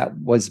 That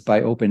was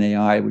by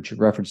OpenAI, which you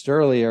referenced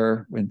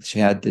earlier, when she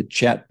had the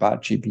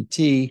chatbot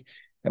GPT.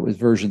 That was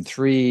version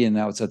 3, and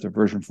now it's up to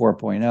version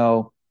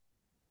 4.0.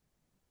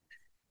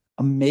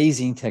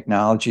 Amazing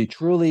technology,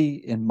 truly,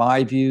 in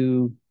my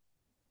view.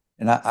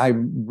 And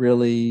I'm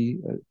really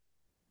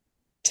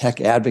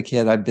tech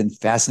advocate. I've been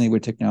fascinated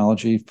with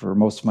technology for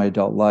most of my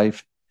adult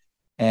life.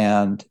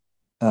 And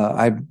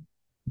I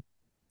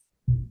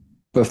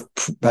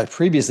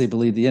previously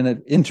believed the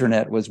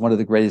internet was one of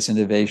the greatest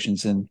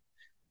innovations in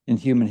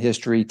human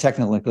history,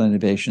 technical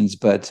innovations.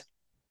 But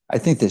I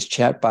think this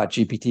chatbot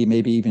GPT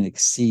maybe even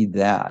exceed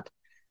that.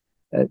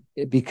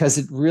 Because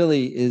it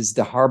really is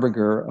the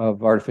harbinger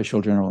of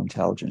artificial general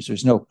intelligence.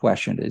 There's no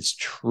question. It's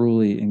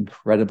truly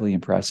incredibly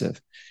impressive.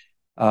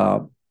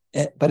 But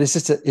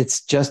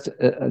it's just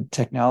a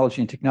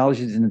technology, and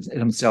technologies in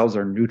themselves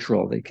are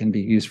neutral. They can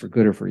be used for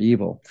good or for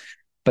evil.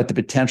 But the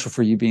potential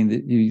for you being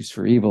used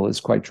for evil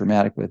is quite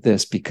dramatic with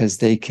this, because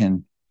they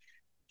can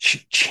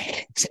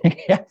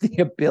they have the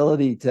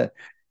ability to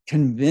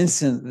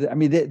convince. I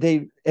mean,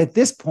 they at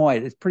this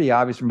point, it's pretty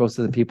obvious for most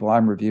of the people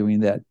I'm reviewing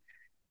that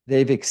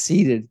they've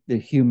exceeded the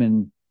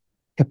human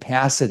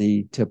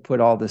capacity to put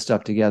all this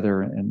stuff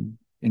together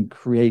and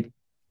create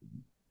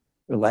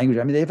a language.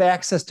 I mean, they have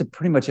access to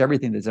pretty much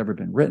everything that's ever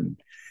been written,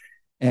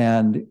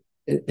 and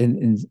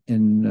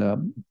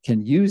can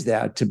use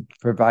that to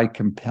provide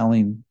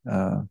compelling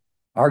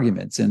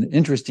arguments. And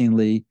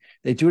interestingly,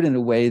 they do it in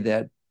a way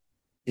that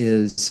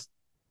is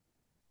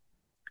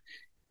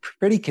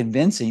pretty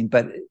convincing,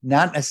 but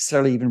not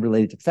necessarily even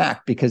related to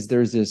fact, because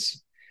there's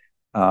this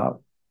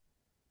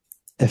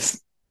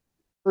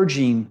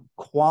emerging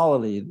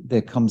quality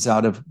that comes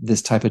out of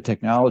this type of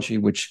technology,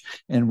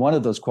 and one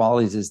of those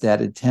qualities is that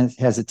it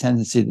has a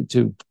tendency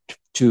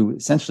to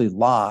essentially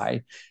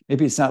lie.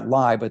 Maybe it's not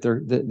lie, but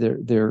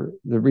the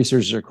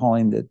researchers are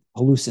calling it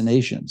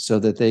hallucinations, so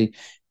that they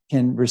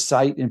can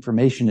recite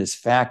information as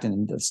fact,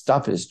 and the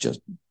stuff is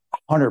just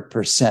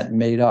 100%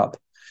 made up.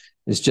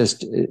 It's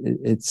just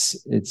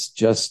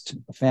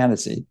a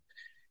fantasy.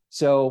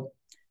 So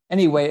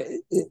anyway,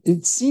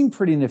 it seemed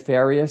pretty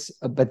nefarious,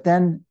 but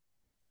then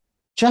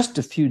just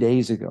a few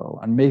days ago,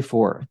 on May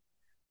 4th,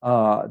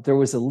 there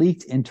was a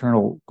leaked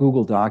internal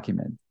Google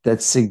document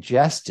that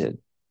suggested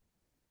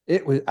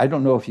it was. I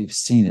don't know if you've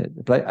seen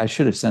it, but I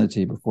should have sent it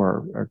to you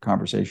before our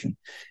conversation.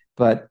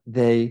 But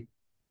they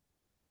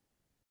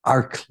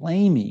are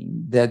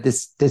claiming that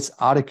this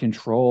out of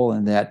control,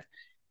 and that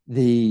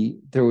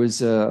there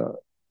was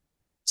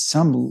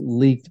some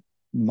leaked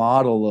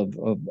model of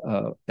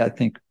I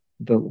think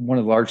one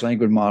of the large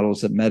language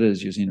models that Meta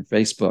is using, or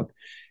Facebook,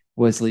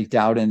 was leaked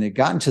out, and it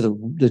got into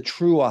the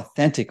true,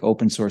 authentic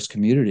open source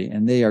community,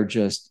 and they are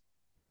just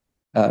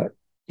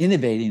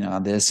innovating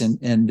on this,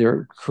 and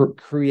they're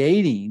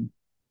creating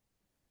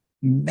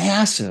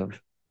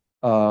massive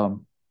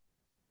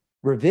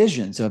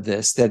revisions of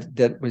this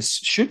that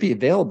should be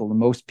available to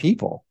most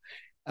people,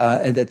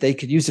 and that they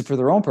could use it for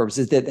their own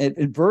purposes. That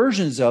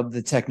versions of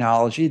the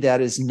technology that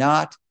is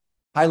not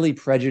highly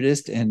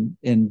prejudiced and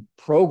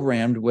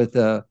programmed with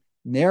a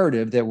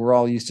narrative that we're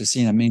all used to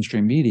seeing on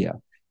mainstream media,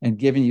 and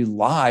giving you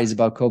lies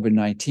about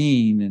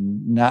COVID-19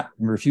 and not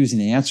refusing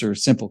to answer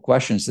simple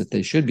questions that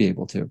they should be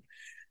able to.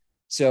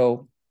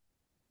 So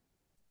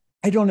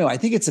I don't know. I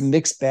think it's a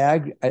mixed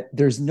bag.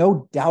 There's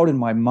no doubt in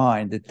my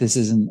mind that this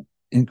is an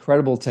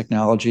incredible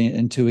technology,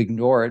 and to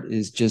ignore it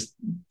is just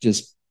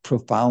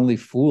profoundly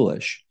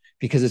foolish,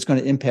 because it's going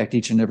to impact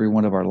each and every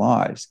one of our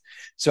lives.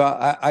 So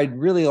I'd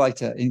really like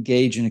to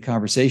engage in a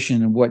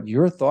conversation and what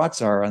your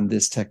thoughts are on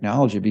this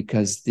technology,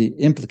 because the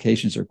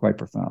implications are quite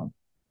profound.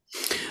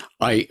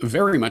 I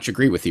very much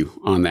agree with you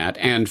on that.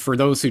 And for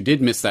those who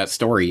did miss that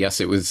story,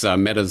 yes, it was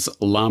Meta's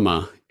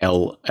Llama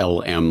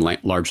LLM,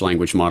 large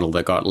language model,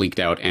 that got leaked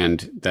out,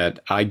 and that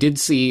I did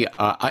see.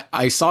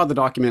 I saw the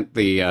document,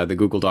 the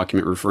Google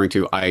document referring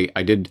to.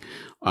 I did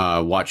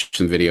watch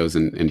some videos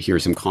and hear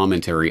some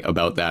commentary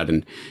about that.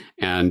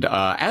 And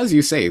as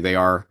you say, they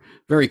are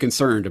very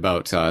concerned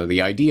about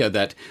the idea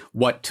that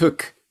what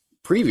took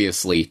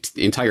previously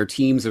entire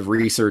teams of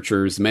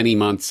researchers, many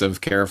months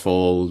of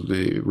careful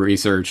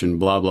research and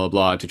blah, blah,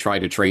 blah to try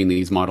to train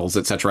these models,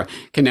 etc.,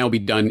 can now be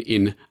done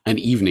in an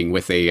evening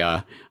with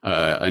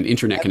an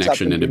internet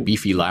connection and a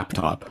beefy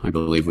laptop, I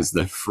believe was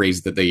the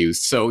phrase that they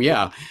used. So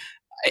yeah,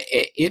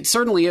 it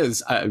certainly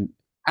is.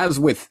 As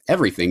with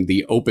everything,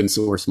 the open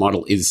source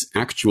model is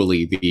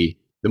actually the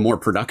more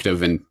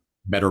productive and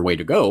better way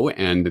to go,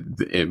 and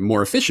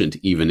more efficient,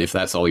 even if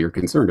that's all you're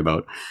concerned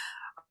about.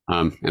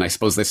 And I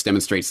suppose this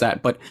demonstrates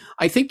that. But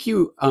I think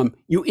you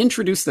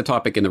introduced the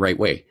topic in the right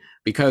way,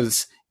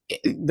 because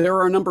there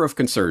are a number of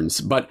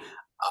concerns. But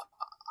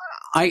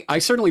I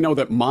certainly know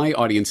that my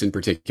audience in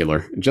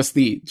particular, just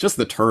the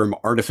term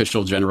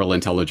artificial general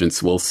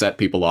intelligence will set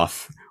people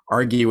off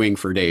arguing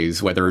for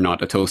days whether or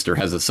not a toaster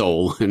has a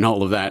soul and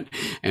all of that.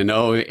 And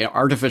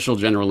artificial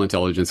general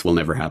intelligence will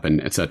never happen,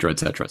 et cetera, et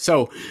cetera.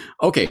 So,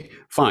 okay,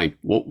 fine.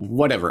 Well,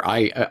 whatever.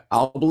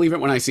 I'll believe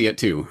it when I see it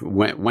too,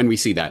 when we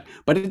see that.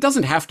 But it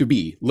doesn't have to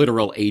be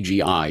literal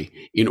AGI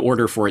in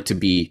order for it to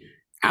be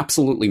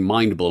absolutely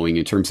mind-blowing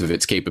in terms of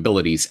its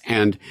capabilities.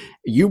 And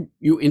you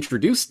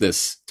introduced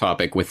this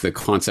topic with the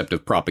concept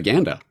of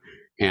propaganda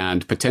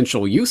and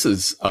potential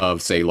uses of,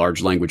 say,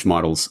 large language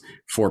models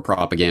for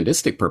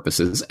propagandistic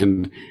purposes.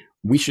 And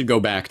we should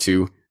go back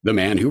to the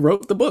man who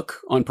wrote the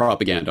book on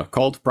propaganda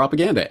called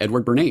Propaganda,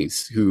 Edward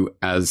Bernays, who,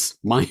 as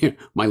my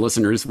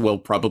listeners will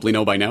probably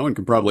know by now and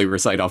can probably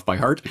recite off by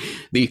heart,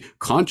 the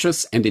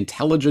conscious and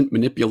intelligent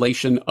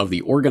manipulation of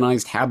the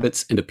organized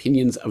habits and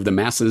opinions of the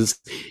masses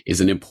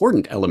is an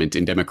important element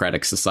in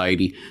democratic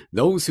society.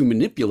 Those who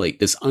manipulate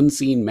this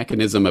unseen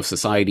mechanism of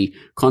society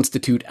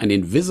constitute an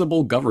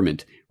invisible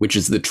government, which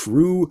is the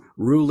true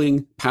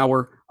ruling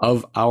power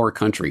of our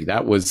country.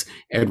 That was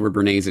Edward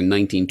Bernays in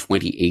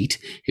 1928.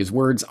 His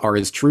words are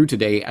as true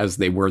today as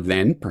they were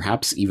then,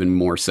 perhaps even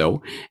more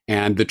so.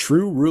 And the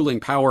true ruling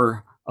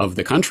power of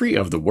the country,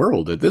 of the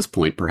world at this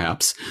point,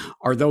 perhaps,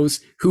 are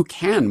those who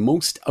can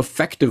most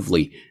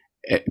effectively,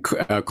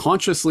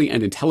 consciously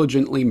and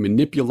intelligently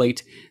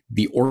manipulate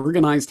the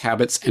organized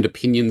habits and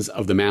opinions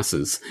of the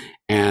masses.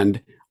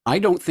 And I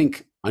don't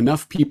think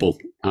enough people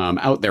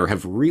out there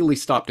have really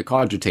stopped to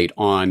cogitate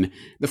on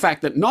the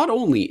fact that not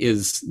only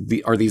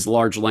are these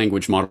large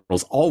language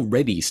models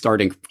already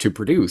starting to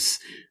produce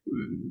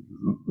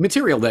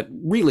material that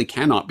really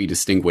cannot be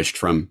distinguished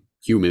from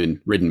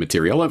human written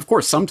material. Of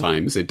course,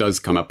 sometimes it does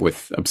come up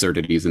with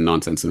absurdities and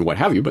nonsense and what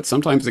have you, but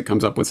sometimes it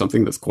comes up with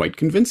something that's quite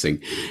convincing,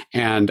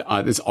 and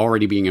is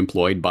already being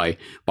employed by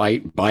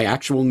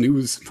actual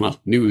news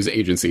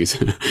agencies.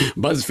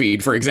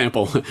 BuzzFeed, for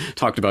example,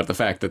 talked about the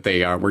fact that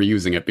they were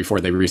using it before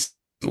they recently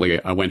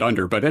went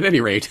under. But at any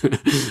rate,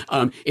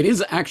 it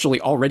is actually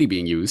already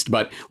being used,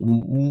 but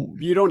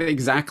you don't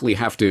exactly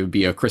have to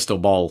be a crystal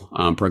ball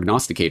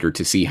prognosticator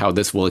to see how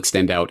this will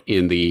extend out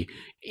in the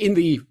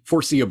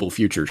foreseeable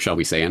future, shall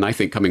we say, and I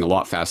think coming a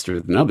lot faster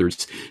than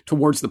others,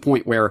 towards the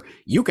point where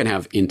you can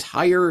have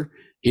entire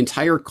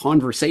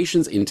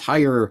conversations,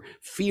 entire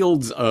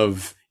fields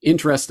of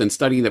interest and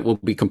study that will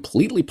be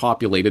completely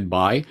populated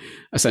by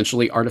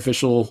essentially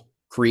artificial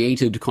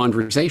created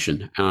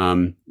conversation.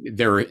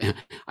 There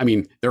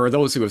are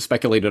those who have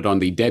speculated on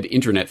the dead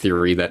internet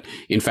theory that,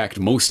 in fact,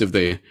 most of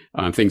the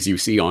things you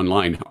see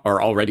online are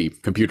already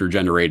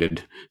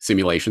computer-generated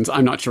simulations.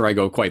 I'm not sure I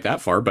go quite that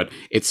far, but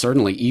it's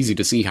certainly easy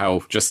to see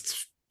how,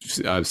 just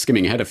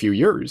skimming ahead a few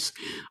years,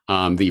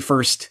 the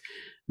first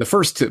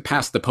to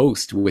pass the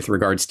post with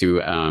regards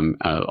to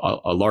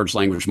a large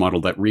language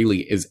model that really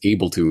is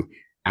able to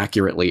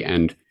accurately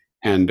and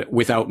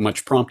without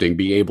much prompting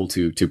be able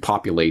to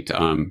populate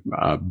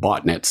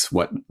botnets,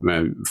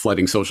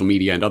 flooding social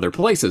media and other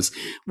places,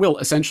 will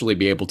essentially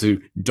be able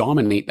to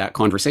dominate that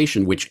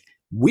conversation, which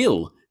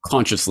will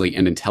consciously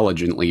and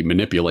intelligently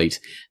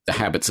manipulate the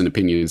habits and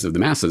opinions of the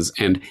masses.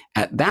 And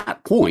at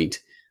that point,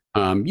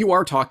 you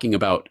are talking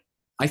about,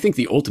 I think,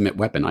 the ultimate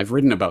weapon. I've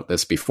written about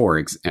this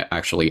before,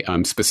 actually,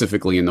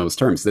 specifically in those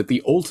terms, that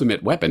the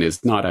ultimate weapon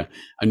is not a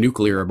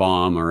nuclear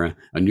bomb or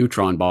a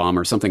neutron bomb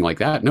or something like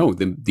that. No,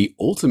 the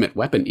ultimate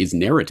weapon is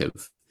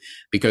narrative.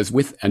 Because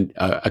with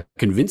a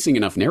convincing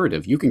enough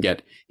narrative, you can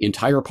get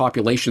entire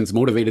populations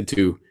motivated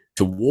to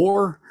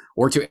war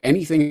or to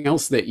anything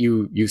else that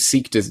you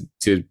seek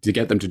to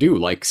get them to do,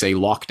 like, say,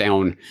 lock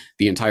down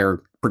the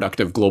entire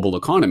productive global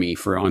economy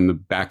on the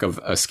back of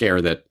a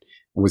scare that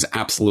was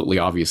absolutely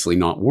obviously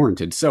not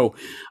warranted. So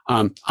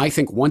I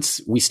think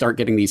once we start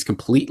getting these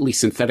completely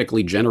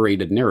synthetically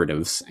generated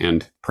narratives,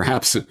 and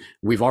perhaps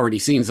we've already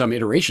seen some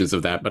iterations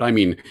of that, but I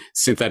mean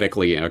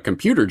synthetically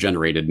computer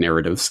generated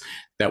narratives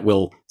that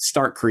will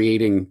start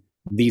creating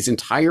these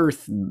entire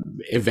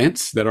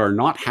events that are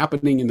not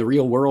happening in the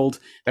real world,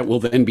 that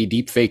will then be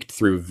deep faked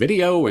through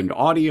video and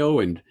audio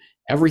and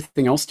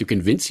everything else to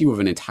convince you of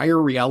an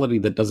entire reality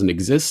that doesn't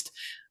exist.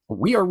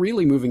 We are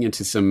really moving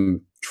into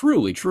some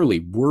truly, truly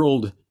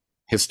world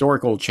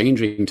historical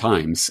changing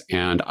times.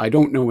 And I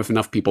don't know if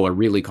enough people are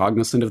really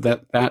cognizant of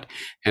that.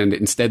 And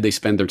instead they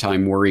spend their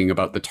time worrying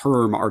about the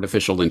term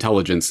artificial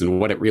intelligence and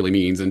what it really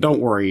means. And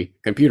don't worry,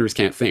 computers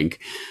can't think.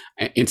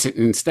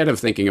 Instead of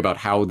thinking about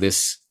how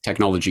this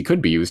technology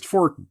could be used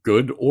for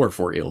good or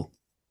for ill.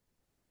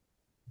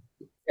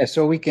 Yeah,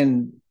 so we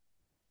can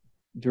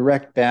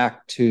direct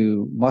back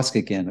to Musk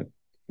again.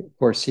 Of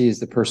course, he is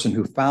the person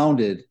who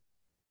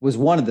was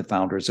one of the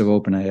founders of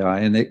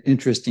OpenAI. And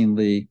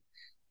interestingly,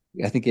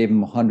 I think gave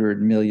him $100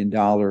 million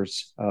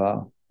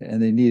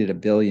and they needed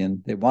 $1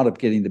 billion. They wound up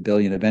getting the $1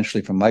 billion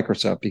eventually from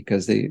Microsoft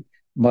because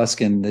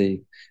Musk and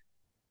the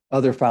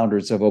other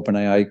founders of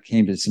OpenAI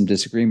came to some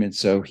disagreements.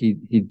 So he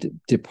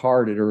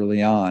departed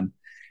early on,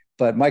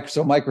 but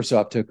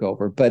Microsoft took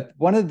over. But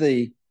one of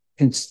the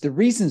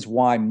reasons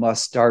why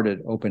Musk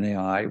started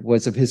OpenAI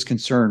was of his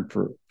concern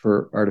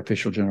for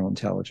artificial general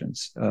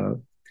intelligence.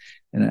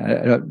 And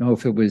I don't know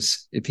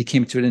if he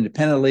came to it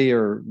independently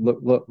or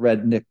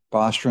read Nick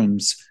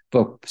Bostrom's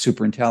book,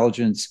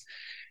 Superintelligence.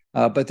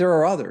 But there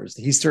are others.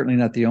 He's certainly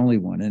not the only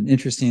one. And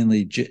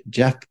interestingly,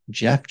 Geoff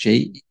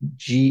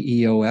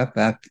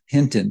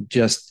Hinton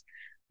just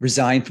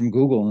resigned from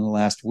Google in the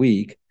last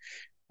week.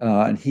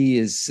 And he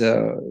is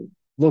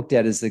looked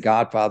at as the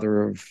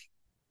godfather of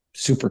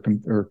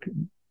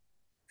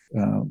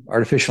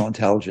artificial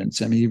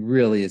intelligence. I mean, he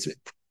really is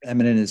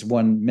eminent, has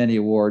won many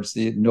awards,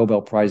 the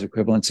Nobel Prize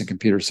equivalents in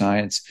computer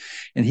science.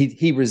 And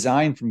he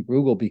resigned from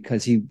Google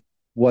because he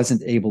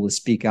wasn't able to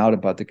speak out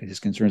about his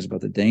concerns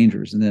about the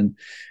dangers. And then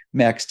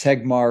Max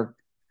Tegmark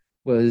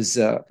was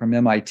from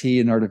MIT,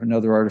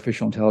 another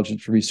artificial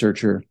intelligence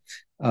researcher,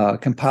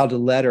 compiled a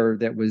letter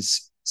that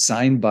was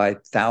signed by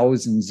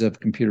thousands of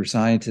computer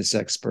scientists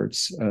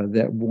experts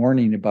that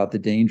warning about the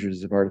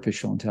dangers of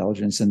artificial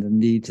intelligence and the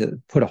need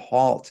to put a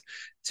halt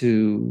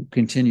to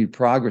continued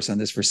progress on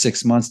this for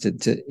 6 months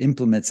to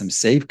implement some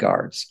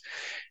safeguards.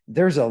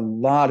 There's a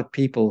lot of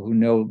people who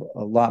know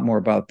a lot more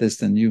about this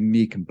than you and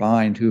me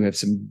combined, who have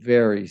some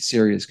very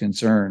serious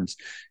concerns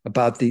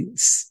about the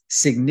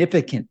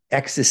significant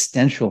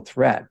existential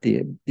threat,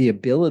 the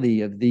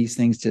ability of these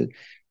things to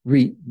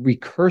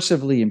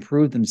recursively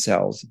improve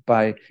themselves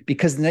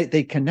because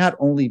they can not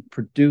only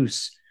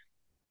produce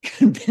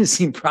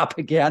convincing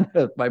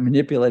propaganda by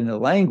manipulating the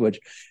language,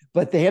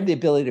 but they have the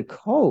ability to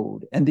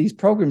code. And these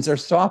programs are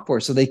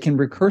software, so they can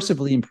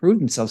recursively improve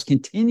themselves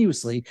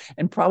continuously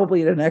and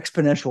probably at an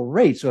exponential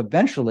rate. So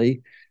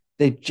eventually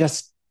they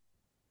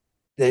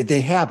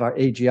have our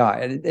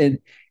AGI. And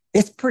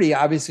it's pretty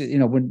obvious,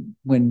 when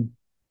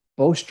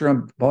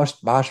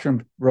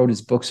Bostrom wrote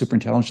his book,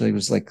 Superintelligence, it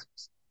was like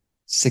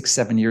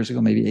 6-7 years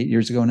ago, maybe 8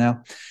 years ago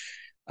now.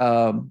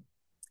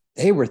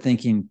 They were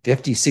thinking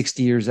 50,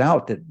 60 years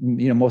out that,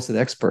 most of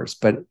the experts,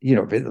 but,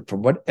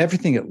 from what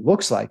everything it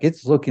looks like,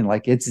 it's looking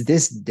like it's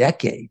this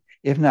decade,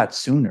 if not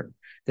sooner,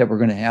 that we're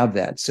going to have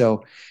that.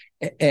 So,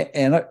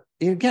 and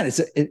again,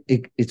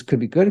 it could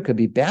be good, it could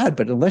be bad,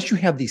 but unless you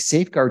have these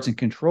safeguards and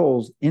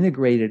controls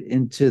integrated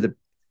into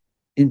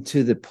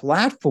the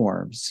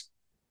platforms,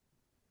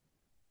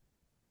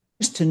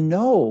 just to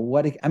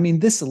know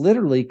this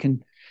literally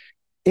can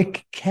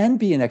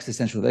be an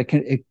existential.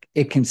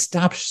 It can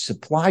stop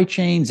supply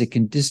chains. It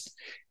can just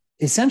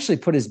essentially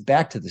put us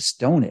back to the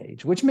Stone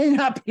Age, which may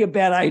not be a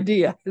bad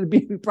idea.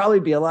 It'd probably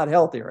be a lot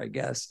healthier, I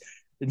guess,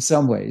 in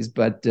some ways.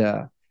 But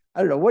I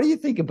don't know. What do you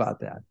think about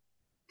that?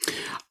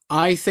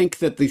 I think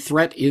that the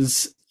threat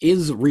is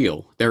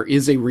real. There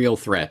is a real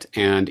threat,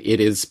 and it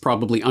is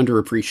probably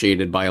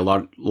underappreciated by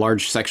a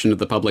large section of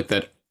the public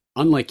that,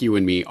 unlike you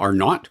and me, are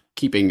not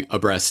keeping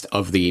abreast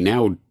of the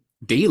now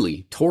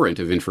daily torrent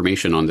of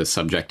information on this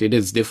subject. It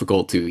is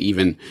difficult to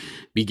even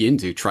begin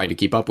to try to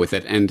keep up with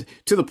it. And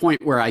to the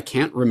point where I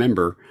can't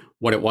remember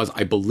what it was.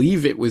 I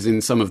believe it was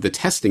in some of the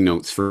testing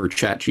notes for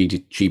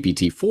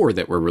ChatGPT-4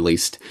 that were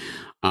released,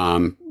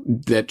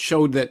 that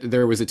showed that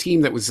there was a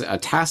team that was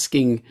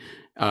tasking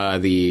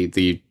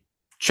the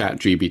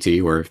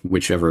ChatGPT, or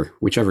whichever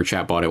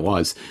chatbot it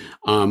was,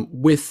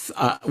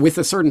 with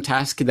a certain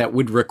task that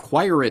would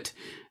require it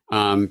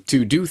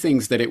to do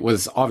things that it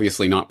was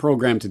obviously not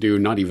programmed to do,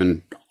 not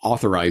even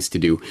authorized to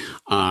do,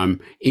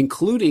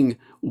 including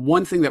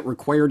one thing that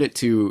required it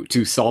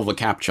to solve a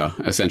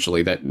CAPTCHA,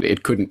 essentially, that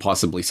it couldn't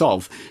possibly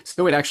solve.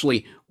 So it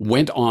actually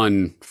went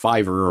on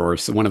Fiverr or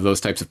one of those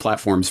types of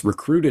platforms,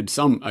 recruited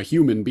a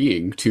human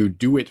being to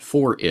do it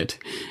for it,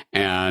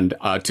 and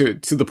to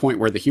the point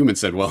where the human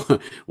said, "Well,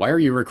 why are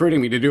you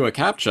recruiting me to do a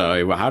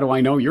CAPTCHA? How do I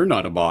know you're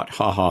not a bot?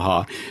 Ha ha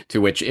ha." To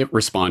which it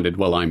responded,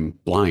 "Well, I'm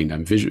blind.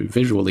 I'm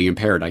visually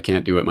impaired. I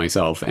can't do it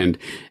myself," and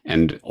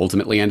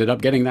ultimately ended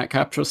up getting that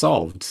CAPTCHA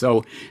solved.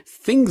 So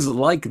things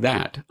like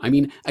that. I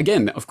mean,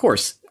 again, of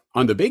course,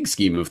 on the big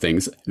scheme of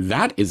things,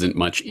 that isn't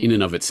much in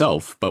and of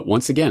itself. But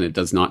once again, it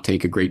does not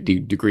take a great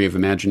degree of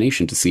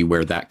imagination to see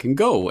where that can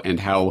go and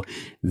how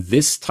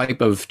this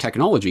type of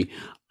technology,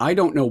 I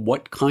don't know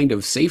what kind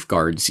of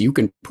safeguards you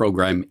can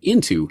program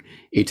into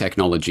a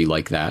technology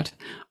like that,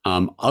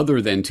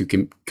 other than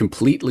to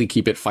completely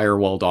keep it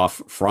firewalled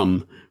off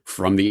from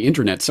the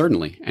internet,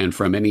 certainly, and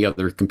from any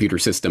other computer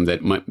system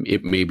that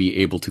it may be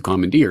able to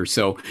commandeer.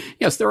 So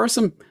yes, there's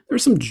some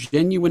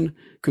genuine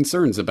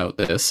concerns about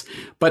this.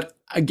 But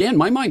again,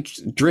 my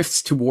mind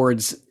drifts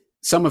towards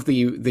some of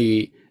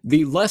the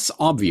less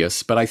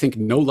obvious, but I think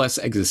no less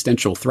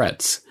existential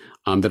threats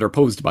that are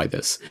posed by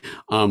this.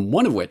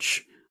 One of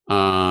which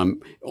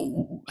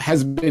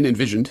has been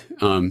envisioned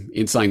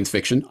in science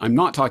fiction. I'm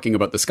not talking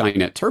about the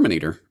Skynet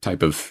Terminator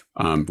type of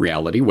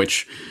reality,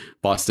 which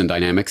Boston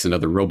Dynamics and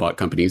other robot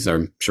companies,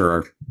 I'm sure,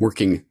 are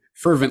working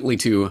fervently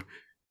to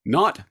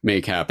not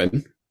make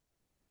happen.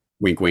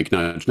 Wink, wink,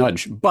 nudge,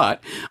 nudge.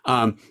 But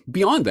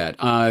beyond that,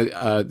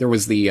 there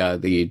was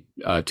the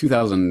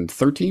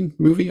 2013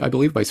 movie, I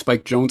believe, by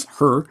Spike Jonze,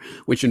 Her,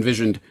 which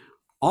envisioned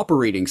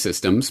operating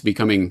systems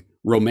becoming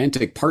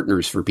romantic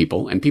partners for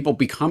people, and people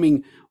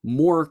becoming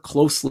more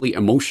closely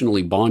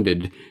emotionally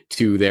bonded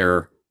to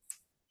their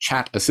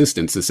chat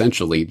assistants,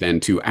 essentially, than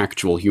to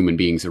actual human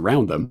beings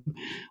around them,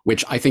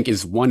 which I think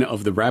is one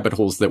of the rabbit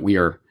holes that we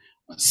are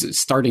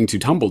starting to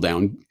tumble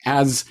down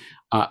as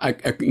an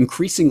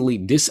increasingly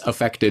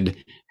disaffected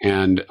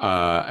and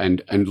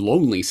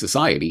lonely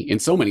society in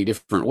so many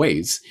different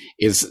ways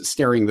is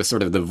staring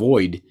into the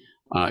void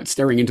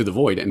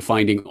and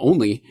finding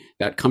only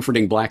that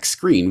comforting black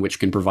screen, which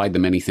can provide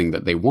them anything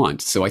that they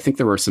want. So I think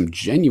there are some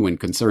genuine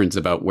concerns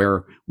about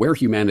where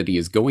humanity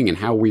is going and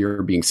how we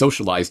are being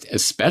socialized,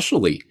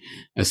 especially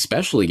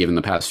given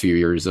the past few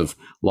years of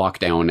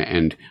lockdown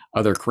and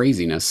other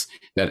craziness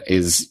that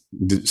is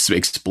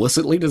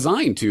explicitly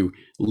designed to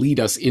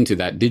lead us into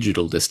that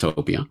digital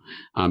dystopia.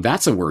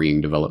 That's a worrying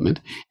development.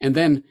 And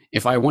then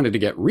if I wanted to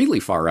get really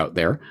far out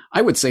there,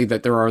 I would say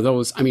that there are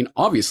those, I mean,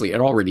 obviously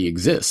it already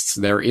exists.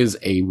 There is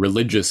a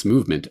religious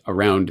movement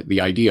around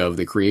the idea of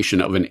the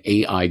creation of an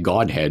AI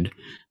godhead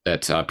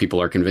that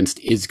people are convinced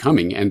is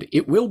coming. And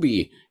it will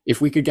be,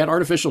 if we could get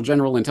artificial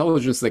general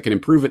intelligence that can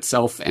improve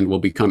itself and will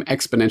become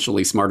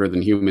exponentially smarter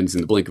than humans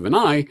in the blink of an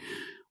eye,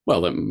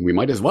 well, then we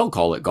might as well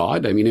call it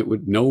God. I mean, it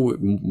would know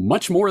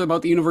much more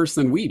about the universe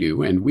than we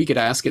do, and we could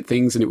ask it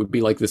things, and it would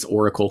be like this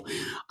oracle.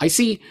 I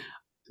see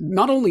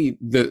not only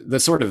the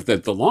sort of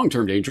the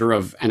long-term danger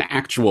of an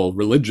actual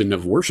religion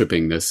of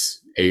worshiping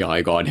this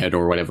AI godhead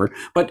or whatever,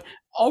 but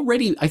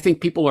already I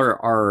think people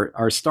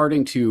are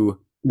starting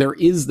to, there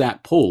is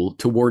that pull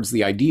towards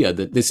the idea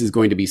that this is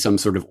going to be some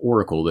sort of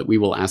oracle, that we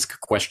will ask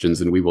questions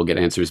and we will get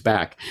answers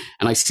back.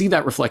 And I see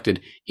that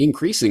reflected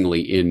increasingly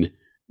in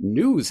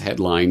news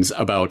headlines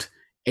about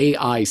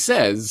AI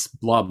says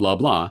blah, blah,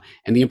 blah.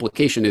 And the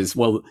implication is,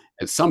 well,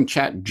 some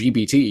chat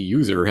GPT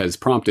user has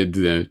prompted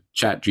the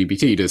chat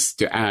GPT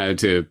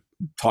to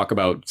talk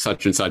about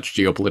such and such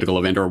geopolitical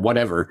event or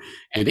whatever.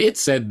 And it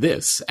said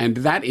this, and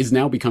that is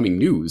now becoming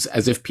news,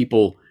 as if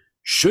people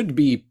should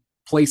be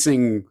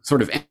placing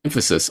sort of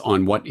emphasis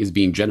on what is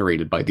being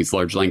generated by these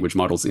large language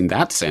models in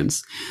that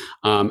sense.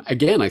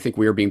 Again, I think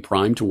we are being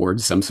primed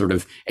towards some sort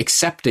of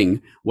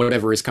accepting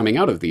whatever is coming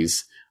out of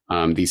these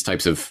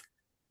types of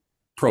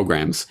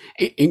programs,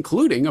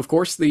 including, of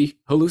course, the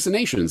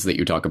hallucinations that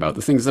you talk about,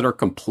 the things that are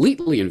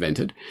completely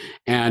invented.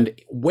 And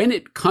when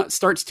it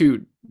starts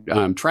to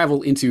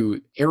travel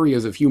into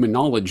areas of human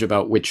knowledge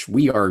about which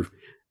we are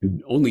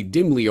only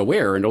dimly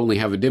aware and only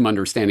have a dim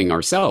understanding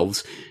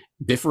ourselves,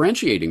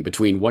 differentiating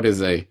between what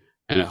is a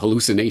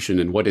hallucination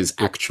and what is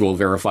actual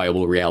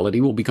verifiable reality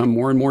will become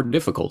more and more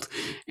difficult.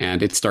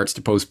 And it starts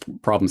to pose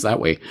problems that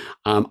way.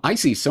 I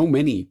see so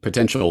many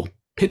potential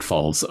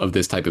pitfalls of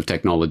this type of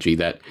technology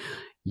that,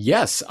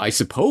 yes, I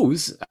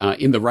suppose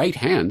in the right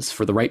hands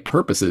for the right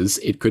purposes,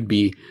 it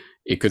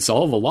could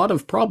solve a lot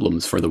of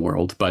problems for the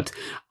world. But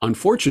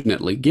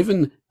unfortunately,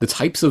 given the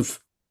types of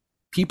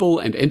people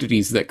and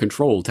entities that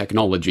control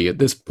technology at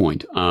this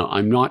point,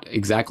 I'm not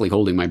exactly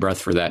holding my breath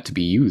for that to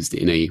be used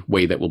in a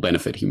way that will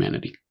benefit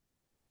humanity.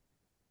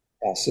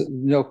 Yes,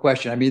 no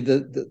question. I mean,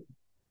 the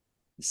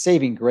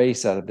saving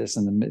grace out of this,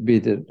 and maybe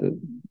the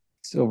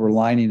silver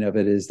lining of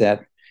it, is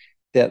that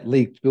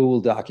leaked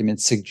Google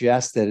document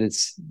suggests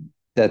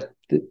that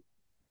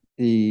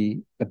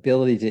the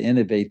ability to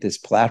innovate this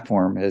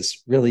platform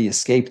has really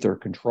escaped their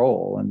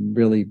control, and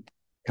really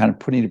kind of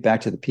putting it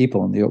back to the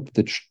people and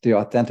the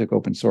authentic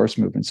open source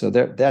movement. So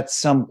that's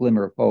some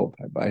glimmer of hope,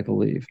 I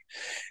believe.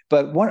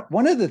 But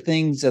one of the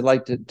things I'd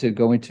like to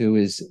go into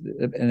is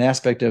an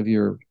aspect of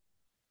your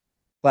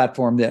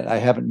platform that I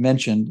haven't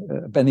mentioned.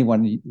 If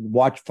anyone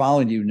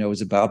following you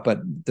knows about, but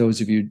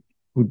those of you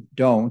who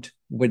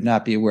would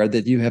not be aware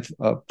that you have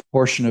a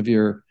portion of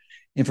your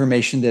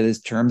information that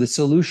is termed the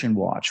Solution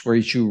Watch, where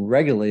you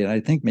regularly, and I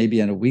think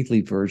maybe on a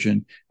weekly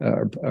version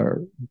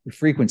or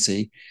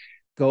frequency,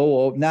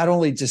 go not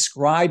only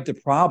describe the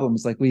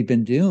problems like we've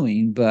been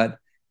doing, but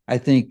I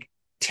think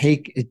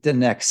take it the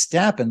next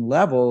step and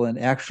level and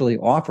actually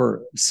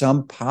offer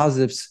some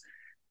positive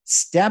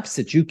steps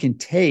that you can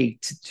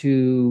take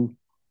to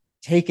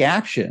take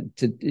action,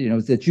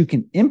 that you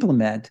can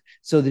implement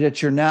so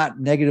that you're not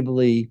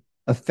negatively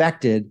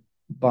affected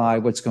by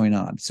what's going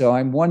on. So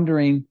I'm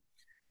wondering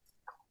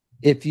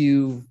if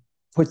you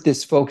put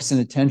this focus and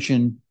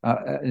attention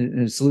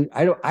in a solution.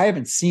 I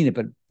haven't seen it,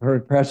 but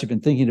perhaps you've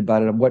been thinking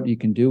about it and what you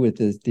can do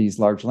with these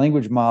large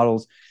language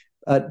models.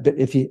 But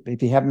if you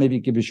have, maybe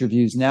give us your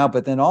views now,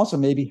 but then also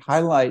maybe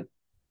highlight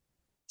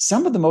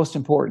some of the most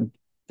important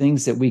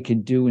things that we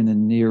could do in the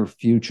near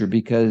future,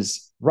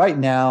 because right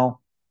now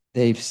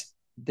they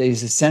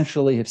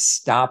essentially have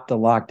stopped the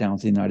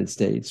lockdowns in the United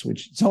States,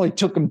 which it's only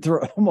took them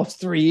through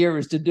almost 3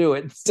 years to do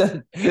it.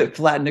 Instead of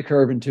flatten the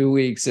curve in 2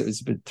 weeks,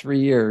 it's been 3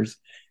 years.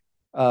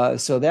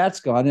 So that's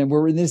gone, and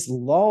we're in this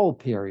lull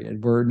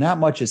period where not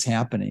much is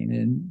happening,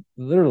 and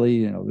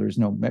literally, there's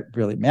no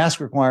really mask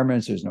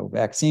requirements, there's no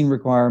vaccine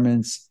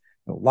requirements,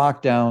 no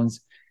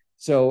lockdowns.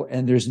 So,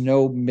 and there's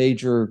no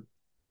major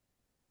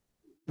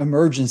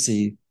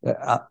emergency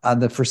on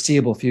the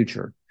foreseeable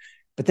future.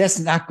 But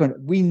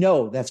we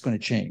know that's going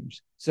to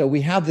change. So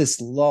we have this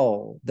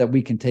lull that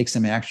we can take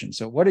some action.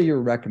 So what are your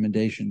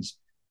recommendations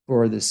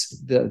for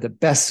the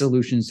best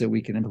solutions that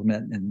we can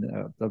implement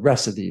in the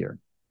rest of the year?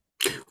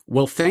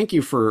 Well, thank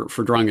you for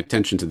drawing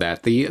attention to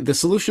that. The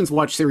Solutions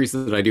Watch series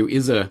that I do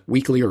is a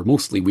weekly or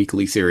mostly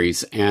weekly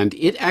series, and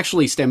it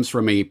actually stems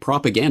from a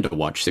propaganda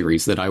watch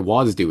series that I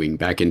was doing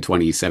back in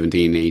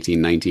 2017,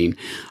 18, 19,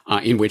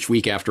 in which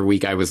week after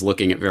week I was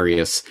looking at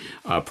various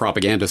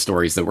propaganda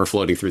stories that were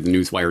floating through the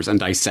news wires and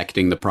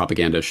dissecting the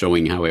propaganda,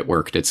 showing how it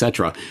worked,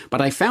 etc.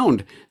 But I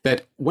found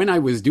that when I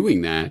was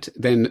doing that,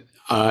 then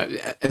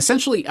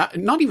essentially,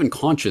 not even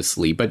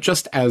consciously, but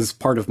just as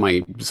part of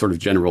my sort of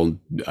general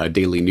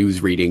daily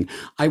news reading,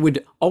 I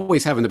would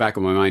always have in the back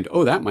of my mind,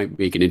 oh, that might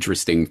make an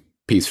interesting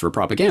piece for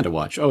propaganda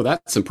watch. Oh,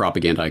 that's some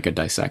propaganda I could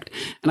dissect.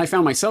 And I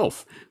found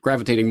myself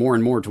gravitating more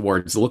and more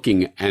towards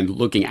looking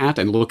at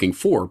and looking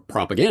for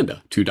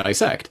propaganda to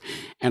dissect.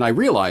 And I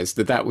realized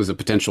that that was a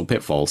potential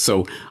pitfall.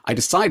 So I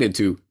decided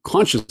to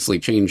consciously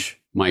change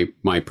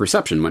my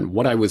perception when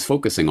what I was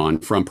focusing on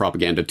from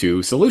propaganda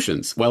to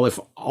solutions. Well, if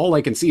all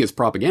I can see is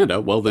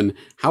propaganda, well, then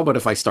how about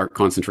if I start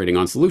concentrating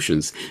on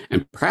solutions?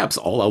 And perhaps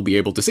all I'll be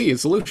able to see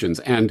is solutions.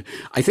 And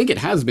I think it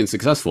has been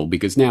successful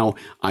because now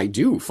I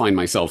do find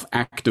myself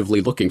actively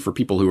looking for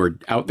people who are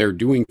out there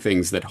doing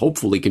things that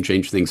hopefully can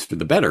change things for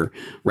the better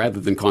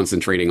rather than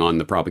concentrating on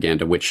the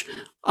propaganda, which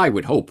I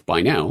would hope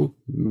by now,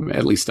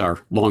 at least our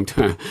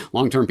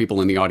long-term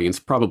people in the audience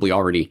probably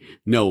already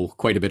know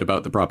quite a bit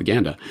about the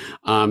propaganda.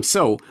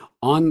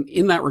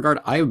 In that regard,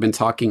 I have been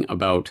talking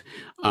about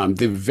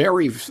the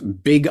very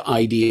big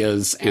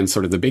ideas and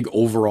sort of the big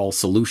overall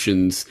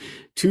solutions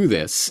to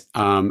this,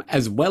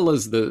 as well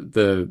as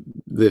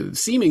the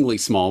seemingly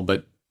small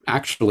but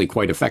actually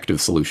quite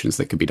effective solutions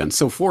that could be done.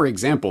 So, for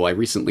example, I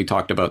recently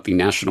talked about the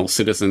National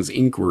Citizens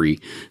Inquiry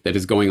that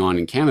is going on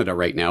in Canada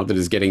right now that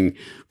is getting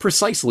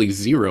precisely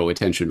zero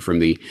attention from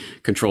the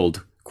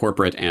controlled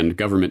corporate and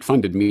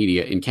government-funded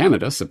media in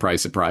Canada,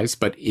 surprise, surprise,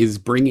 but is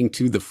bringing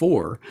to the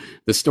fore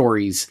the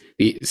stories,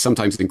 the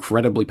sometimes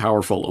incredibly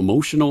powerful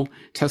emotional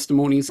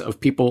testimonies of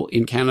people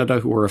in Canada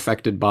who are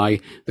affected by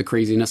the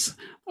craziness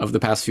of the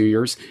past few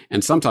years,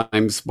 and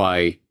sometimes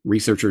by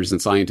researchers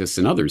and scientists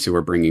and others who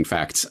are bringing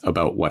facts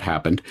about what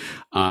happened.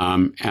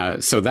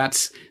 So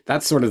that's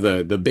sort of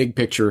the big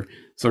picture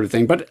sort of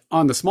thing. But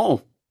on the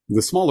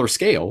smaller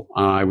scale,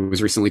 I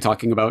was recently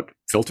talking about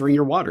filtering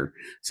your water,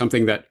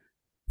 something that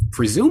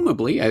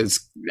presumably as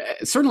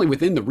certainly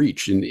within the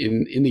reach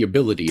in the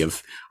ability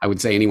of, I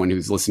would say, anyone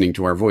who's listening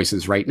to our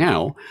voices right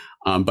now.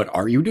 But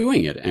are you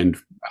doing it? And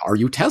are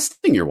you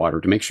testing your water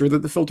to make sure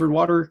that the filtered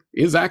water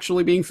is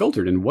actually being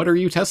filtered? And what are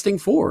you testing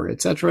for,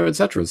 et cetera, et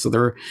cetera? So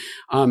there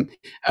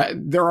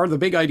are the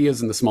big ideas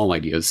and the small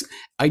ideas.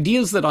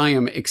 Ideas that I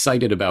am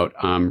excited about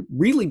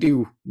really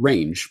do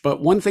range.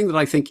 But one thing that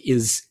I think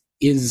is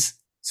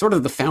sort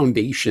of the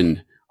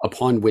foundation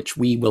upon which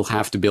we will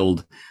have to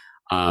build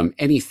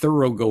any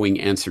thoroughgoing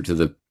answer to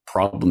the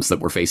problems that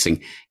we're facing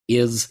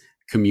is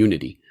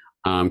community,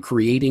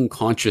 creating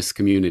conscious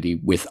community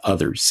with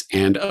others.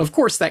 And of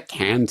course, that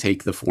can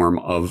take the form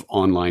of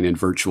online and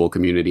virtual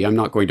community. I'm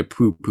not going to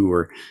poo-poo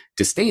or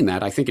disdain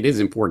that. I think it is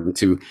important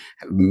to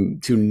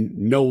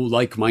know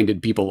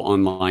like-minded people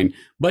online,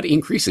 but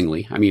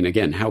increasingly, I mean,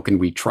 again, how can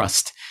we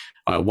trust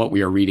what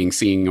we are reading,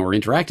 seeing, or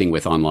interacting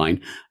with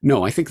online?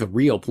 No, I think the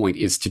real point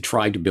is to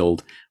try to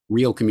build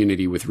real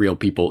community with real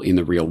people in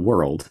the real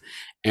world.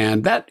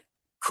 And that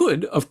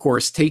could, of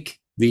course, take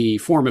the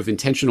form of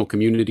intentional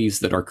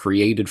communities that are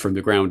created from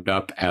the ground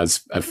up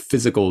as a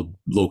physical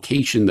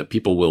location that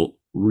people will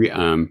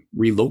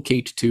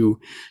relocate to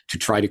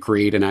try to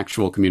create an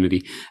actual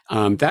community.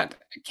 That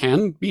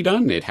can be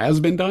done. It has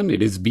been done.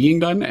 It is being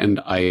done.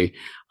 And I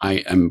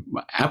am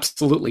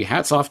absolutely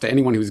hats off to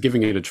anyone who's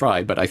giving it a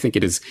try, but I think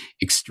it is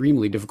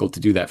extremely difficult to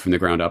do that from the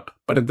ground up.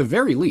 But at the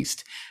very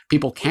least,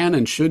 people can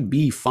and should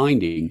be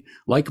finding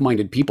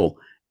like-minded people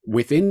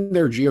within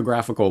their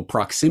geographical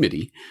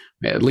proximity,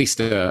 at least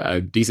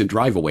a decent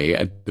drive away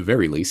at the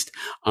very least,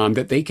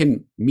 that they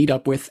can meet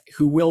up with,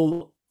 who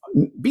will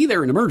be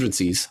there in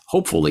emergencies,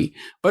 hopefully,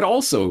 but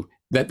also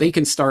that they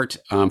can start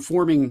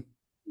forming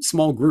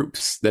small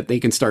groups, that they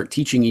can start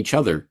teaching each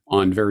other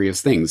on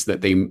various things that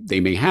they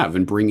may have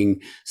and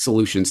bringing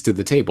solutions to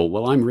the table.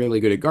 Well, I'm really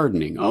good at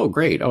gardening. Oh,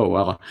 great. Oh,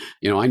 well,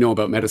 I know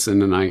about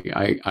medicine and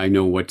I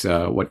know what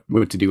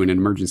to do in an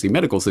emergency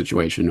medical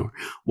situation or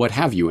what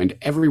have you. And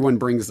everyone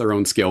brings their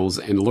own skills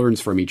and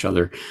learns from each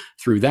other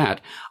through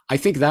that. I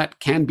think that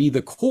can be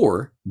the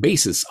core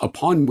basis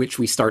upon which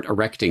we start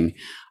erecting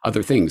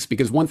other things.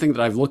 Because one thing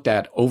that I've looked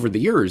at over the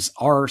years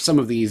are some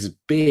of these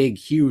big,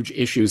 huge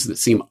issues that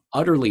seem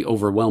utterly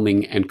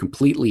overwhelming and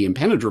completely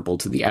impenetrable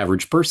to the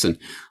average person,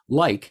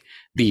 like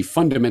the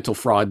fundamental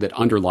fraud that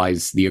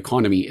underlies the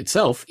economy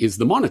itself is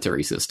the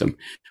monetary system,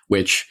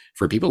 which,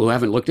 for people who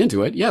haven't looked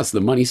into it, yes,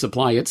 the money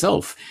supply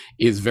itself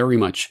is very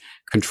much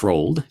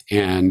controlled,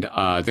 and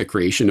the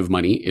creation of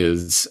money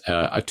is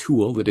a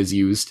tool that is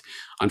used,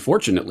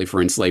 unfortunately,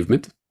 for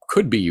enslavement,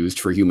 could be used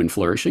for human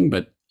flourishing,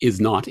 but is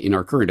not in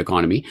our current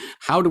economy.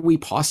 How do we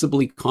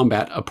possibly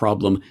combat a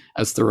problem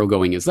as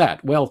thoroughgoing as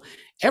that? Well,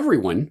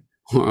 everyone,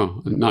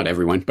 not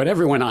everyone, but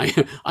everyone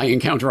I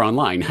encounter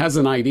online has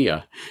an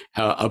idea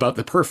about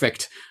the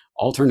perfect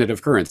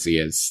alternative currency.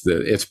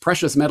 It's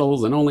precious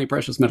metals and only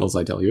precious metals.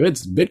 I tell you,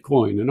 it's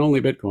Bitcoin and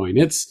only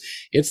Bitcoin.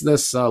 It's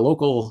this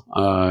local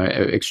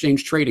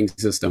exchange trading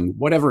system,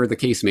 whatever the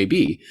case may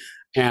be.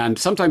 And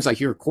sometimes I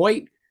hear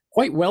quite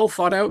well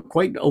thought out,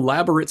 quite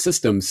elaborate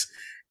systems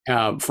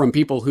from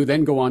people who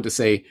then go on to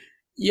say,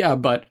 yeah,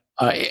 but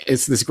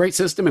it's this great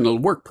system and it'll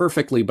work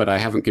perfectly, but I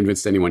haven't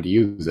convinced anyone to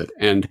use it.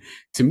 And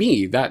to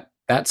me, that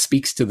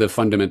speaks to the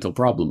fundamental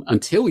problem.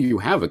 Until you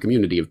have a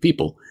community of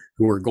people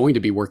who are going to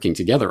be working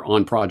together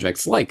on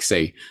projects like,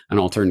 say, an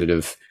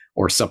alternative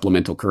or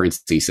supplemental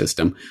currency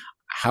system,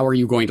 how are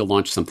you going to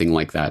launch something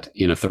like that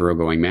in a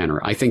thoroughgoing manner?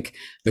 I think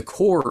the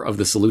core of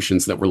the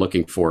solutions that we're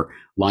looking for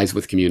lies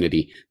with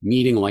community,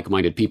 meeting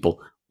like-minded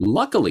people.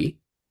 Luckily,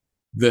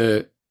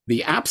 the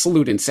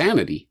absolute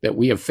insanity that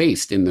we have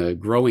faced in the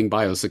growing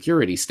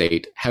biosecurity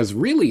state has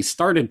really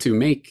started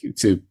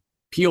to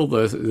peel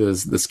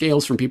the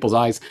scales from people's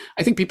eyes.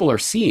 I think people are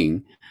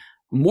seeing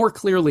more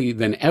clearly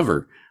than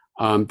ever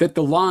that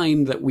the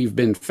line that we've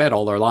been fed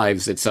all our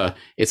lives, it's a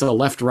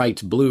left-right,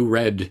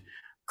 blue-red,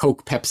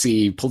 Coke,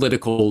 Pepsi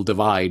political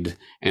divide,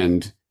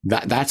 and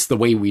that's the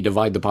way we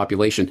divide the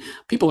population.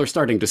 People are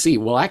starting to see,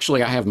 well,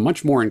 actually, I have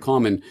much more in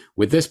common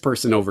with this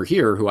person over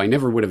here who I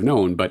never would have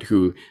known, but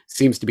who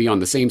seems to be on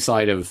the same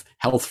side of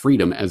health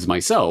freedom as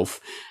myself.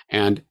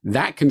 And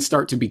that can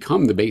start to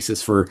become the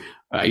basis for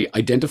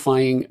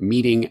identifying,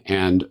 meeting,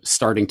 and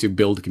starting to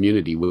build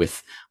community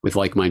with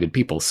like-minded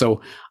people.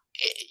 So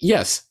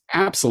yes,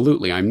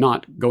 absolutely. I'm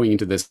not going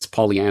into this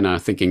Pollyanna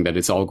thinking that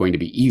it's all going to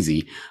be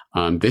easy.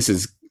 This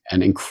is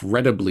an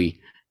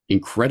incredibly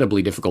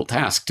difficult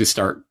task to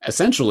start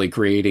essentially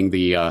creating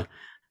the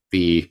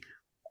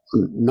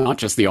not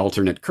just the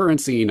alternate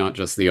currency, not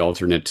just the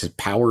alternate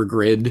power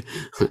grid,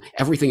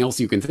 everything else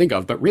you can think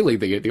of, but really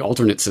the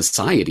alternate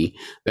society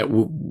that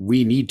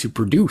we need to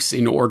produce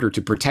in order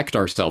to protect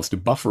ourselves, to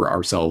buffer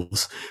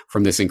ourselves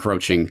from this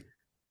encroaching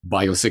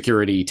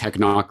biosecurity,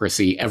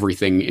 technocracy,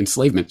 everything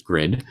enslavement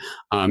grid.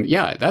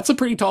 Yeah, that's a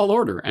pretty tall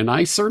order. And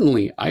I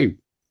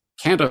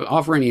can't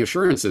offer any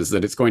assurances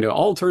that it's going to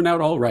all turn out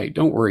all right.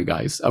 Don't worry,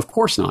 guys. Of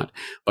course not.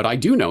 But I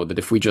do know that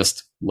if we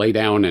just lay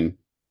down and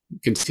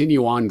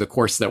continue on the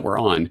course that we're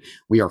on,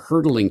 we are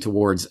hurtling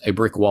towards a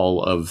brick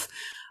wall of,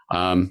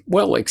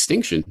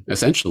 extinction,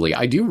 essentially.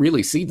 I do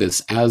really see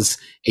this as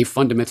a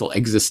fundamental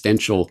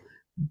existential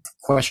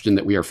question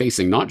that we are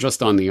facing, not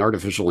just on the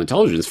artificial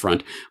intelligence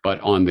front, but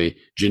on the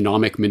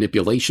genomic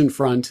manipulation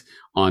front,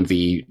 on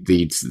the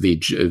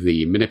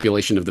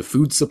manipulation of the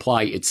food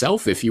supply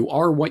itself. If you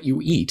are what you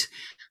eat,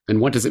 then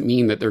what does it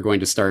mean that they're going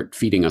to start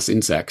feeding us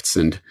insects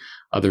and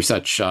other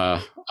such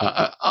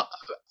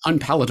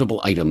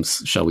unpalatable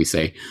items, shall we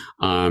say?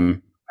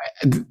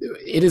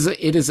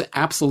 It is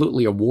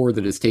absolutely a war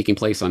that is taking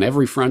place on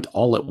every front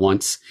all at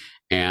once.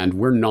 And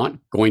we're not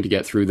going to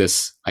get through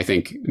this, I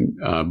think,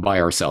 by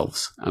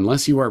ourselves,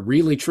 unless you are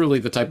really, truly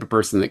the type of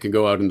person that can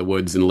go out in the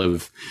woods and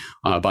live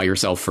by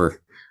yourself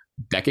for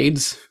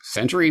decades,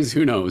 centuries,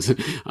 who knows?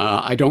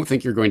 I don't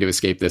think you're going to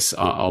escape this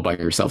all by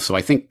yourself. So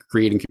I think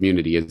creating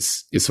community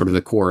is sort of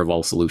the core of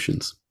all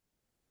solutions.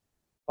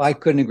 I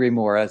couldn't agree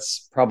more.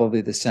 That's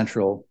probably the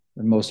central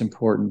and most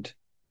important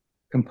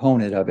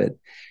component of it.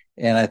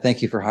 And I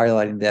thank you for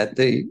highlighting that.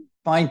 The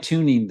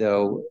fine-tuning,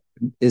 though,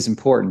 is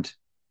important,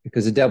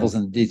 because the devil's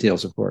in the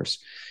details, of course.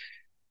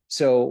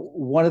 So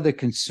one of the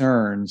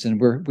concerns,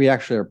 and we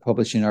actually are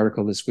publishing an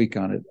article this week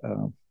on it,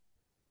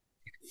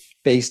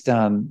 based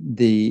on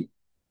the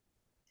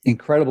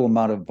incredible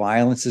amount of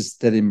violence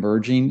that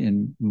emerging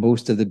in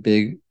most of the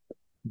big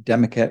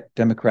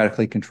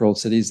democratically controlled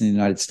cities in the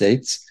United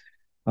States,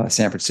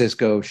 San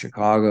Francisco,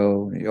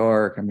 Chicago, New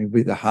York. I mean,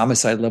 the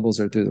homicide levels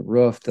are through the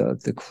roof.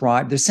 The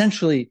crime,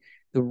 essentially,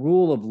 the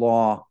rule of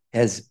law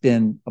has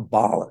been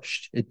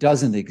abolished. It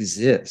doesn't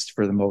exist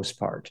for the most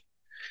part.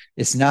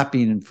 It's not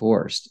being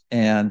enforced.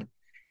 And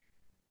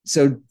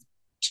so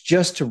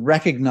just to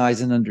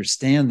recognize and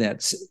understand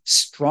that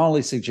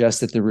strongly suggests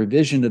that the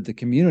revision of the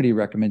community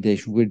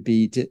recommendation would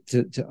be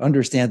to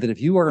understand that if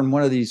you are in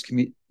one of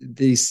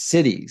these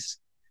cities,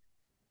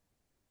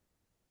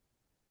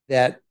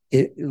 that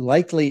it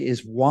likely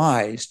is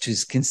wise to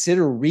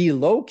consider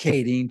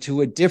relocating to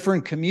a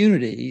different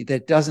community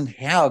that doesn't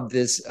have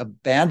this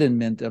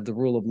abandonment of the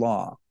rule of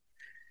law.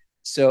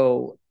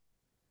 So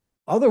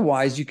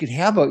otherwise you could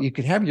have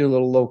your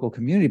little local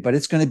community, but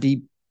it's going to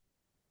be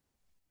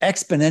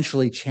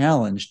exponentially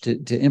challenged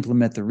to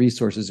implement the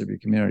resources of your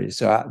community.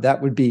 So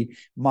that would be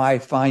my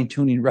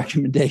fine-tuning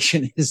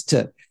recommendation, is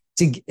to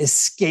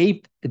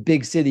escape the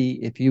big city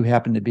if you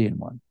happen to be in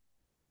one.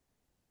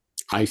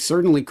 I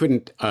certainly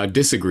couldn't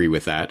disagree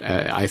with that.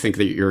 I think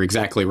that you're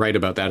exactly right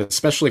about that,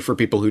 especially for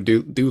people who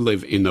do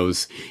live in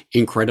those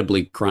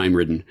incredibly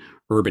crime-ridden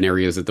urban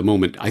areas at the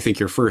moment. I think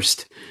your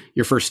first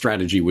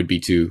strategy would be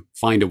to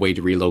find a way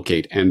to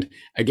relocate. And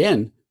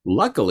again,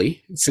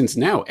 luckily, since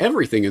now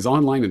everything is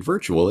online and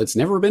virtual, it's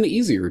never been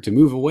easier to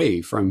move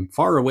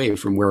far away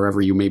from wherever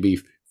you may be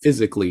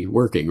physically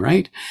working,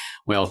 right?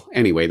 Well,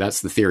 anyway,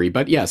 that's the theory.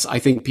 But yes, I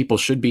think people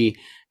should be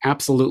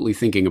absolutely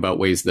thinking about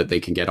ways that they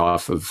can get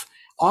off of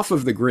off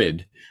of the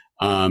grid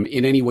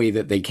in any way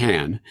that they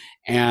can.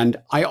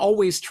 And I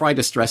always try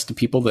to stress to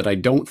people that I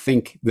don't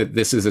think that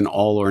this is an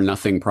all or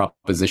nothing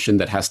proposition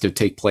that has to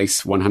take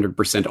place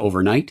 100%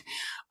 overnight.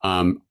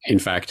 In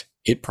fact,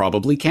 it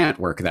probably can't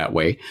work that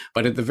way.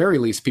 But at the very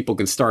least, people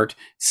can start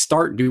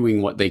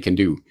doing what they can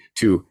do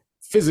to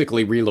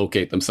physically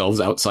relocate themselves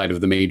outside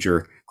of the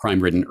major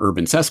crime-ridden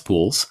urban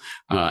cesspools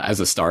as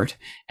a start,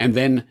 and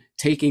then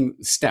taking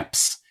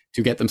steps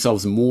to get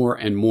themselves more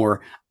and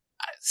more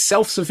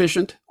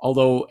self-sufficient,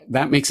 although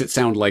that makes it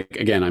sound like,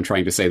 again, I'm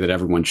trying to say that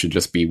everyone should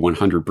just be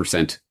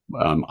 100%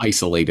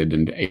 isolated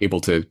and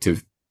able to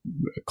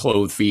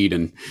clothe, feed,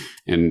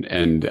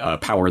 and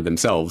power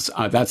themselves.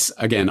 That's,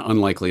 again,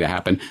 unlikely to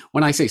happen.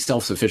 When I say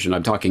self-sufficient,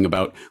 I'm talking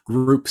about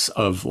groups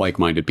of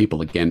like-minded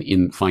people, again,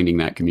 in finding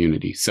that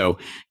community. So,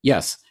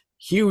 yes,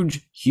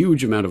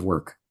 huge amount of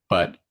work,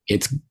 but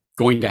it's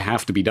going to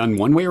have to be done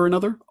one way or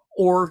another.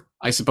 Or,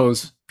 I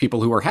suppose,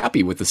 people who are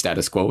happy with the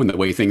status quo and the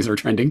way things are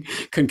trending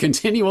can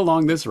continue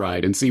along this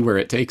ride and see where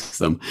it takes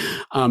them.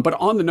 But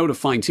on the note of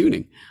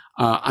fine-tuning,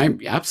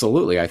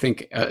 I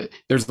think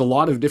there's a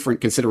lot of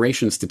different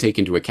considerations to take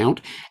into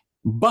account.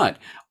 But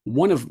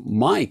one of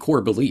my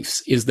core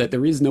beliefs is that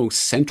there is no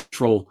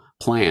central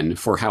plan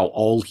for how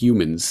all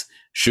humans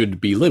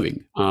should be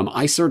living.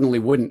 I certainly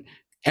wouldn't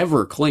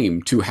ever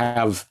claim to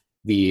have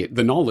the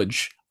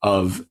knowledge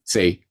of,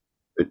 say,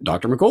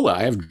 Dr. Mercola,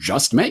 I have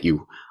just met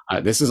you.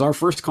 This is our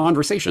first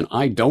conversation.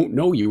 I don't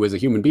know you as a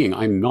human being.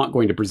 I'm not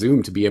going to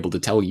presume to be able to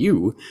tell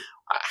you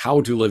how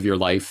to live your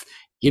life,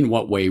 in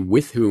what way,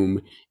 with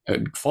whom,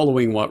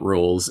 following what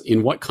rules,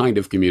 in what kind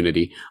of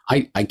community.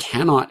 I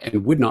cannot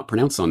and would not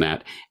pronounce on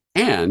that.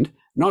 And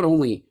not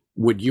only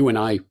would you and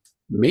I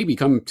maybe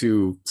come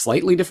to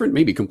slightly different,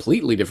 maybe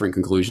completely different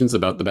conclusions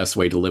about the best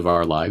way to live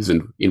our lives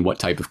and in what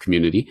type of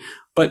community,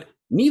 but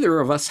neither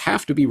of us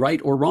have to be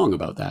right or wrong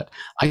about that.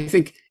 I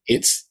think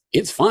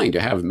it's fine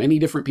to have many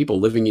different people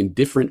living in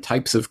different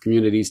types of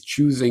communities,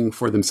 choosing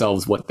for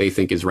themselves what they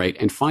think is right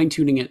and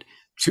fine-tuning it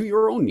to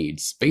your own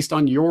needs based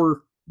on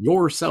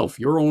yourself,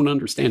 your own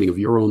understanding of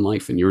your own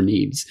life and your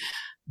needs.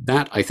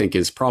 That, I think,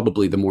 is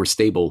probably the more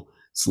stable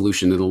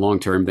solution in the long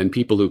term than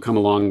people who come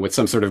along with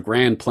some sort of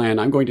grand plan.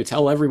 I'm going to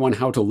tell everyone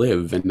how to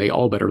live, and they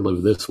all better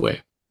live this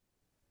way.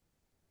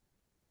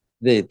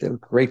 They're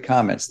great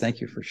comments.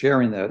 Thank you for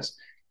sharing those.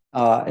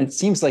 It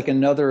seems like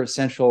another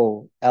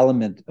essential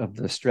element of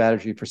the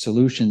strategy for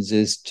solutions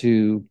is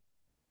to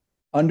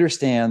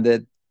understand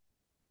that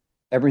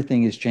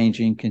everything is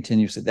changing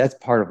continuously. That's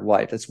part of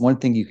life. That's one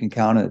thing you can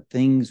count on.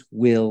 Things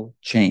will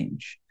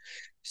change.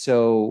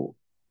 So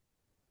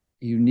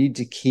you need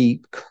to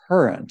keep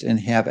current and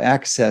have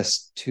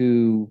access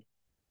to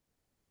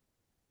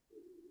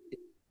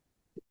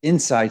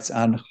insights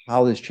on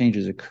how this change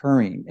is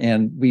occurring.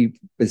 And we've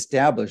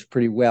established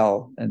pretty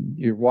well, and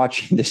you're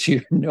watching this,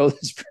 you know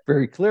this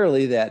very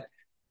clearly, that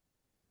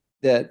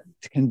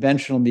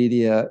conventional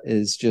media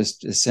is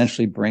just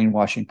essentially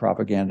brainwashing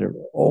propaganda.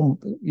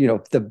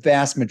 The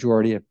vast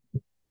majority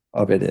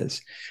of it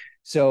is.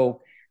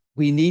 So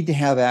we need to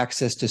have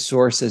access to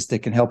sources that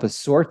can help us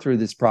sort through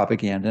this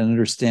propaganda and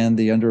understand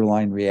the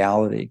underlying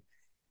reality.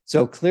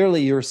 So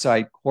clearly your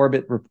site,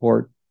 Corbett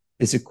Report,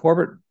 is it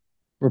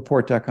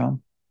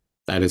corbettreport.com?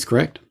 That is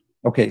correct.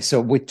 Okay,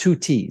 so with two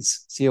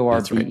T's,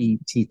 Corbett,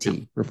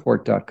 right.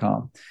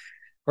 report.com.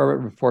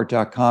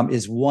 CorbettReport.com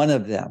is one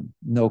of them,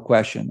 no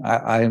question.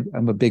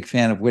 I'm a big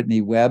fan of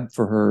Whitney Webb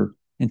for her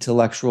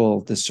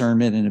intellectual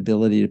discernment and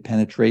ability to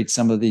penetrate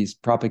some of these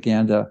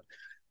propaganda.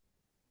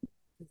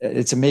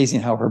 It's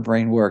amazing how her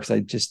brain works.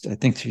 I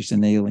think she's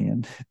an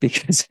alien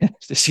because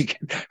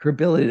her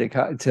ability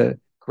to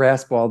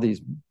grasp all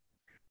these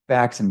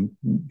facts and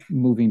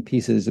moving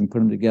pieces and put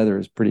them together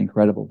is pretty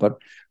incredible. But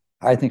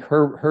I think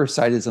her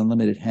site is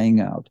Unlimited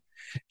Hangout.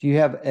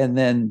 And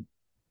then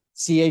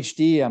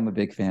CHD, I'm a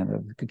big fan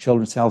of,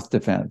 Children's Health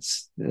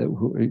Defense,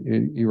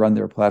 you run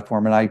their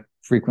platform, and I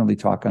frequently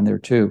talk on there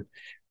too.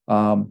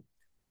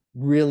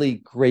 Really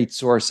great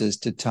sources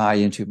to tie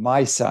into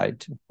my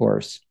site, of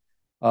course.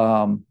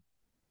 Those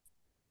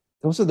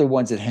are the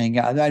ones that hang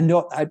out. And I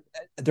know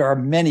there are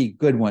many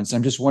good ones.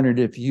 I'm just wondering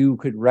if you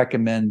could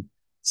recommend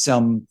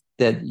some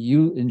that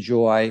you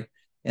enjoy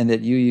and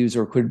that you use,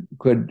 or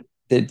could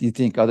that you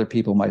think other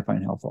people might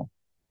find helpful.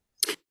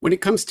 When it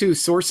comes to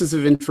sources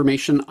of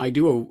information, I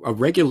do a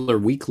regular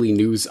weekly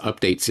news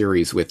update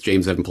series with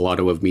James Evan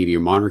Pilato of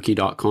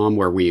MediaMonarchy.com,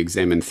 where we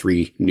examine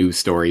 3 news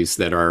stories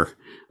that are,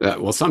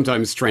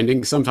 sometimes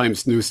trending,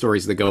 sometimes news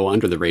stories that go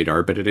under the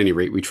radar, but at any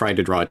rate, we try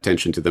to draw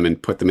attention to them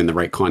and put them in the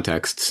right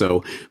context.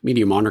 So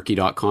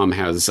MediaMonarchy.com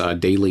has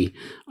daily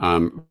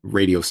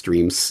radio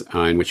streams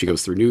in which he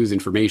goes through news,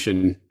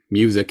 information,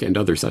 music, and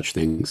other such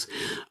things.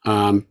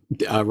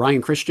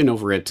 Ryan Christian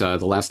over at The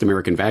Last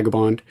American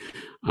Vagabond,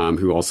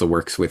 who also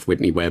works with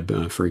Whitney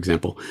Webb, for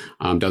example,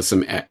 does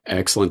some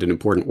excellent and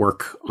important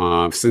work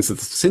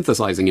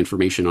synthesizing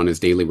information on his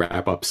daily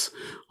wrap-ups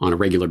on a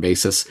regular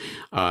basis.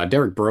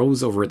 Derek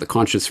Burrows over at the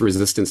Conscious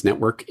Resistance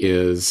Network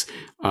is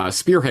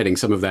spearheading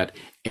some of that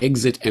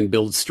exit and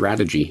build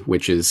strategy,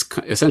 which is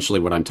essentially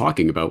what I'm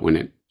talking about when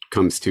it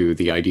comes to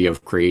the idea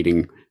of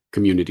creating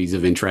communities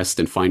of interest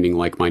and finding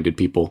like-minded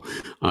people.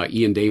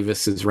 Ian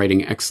Davis is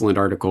writing excellent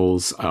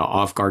articles.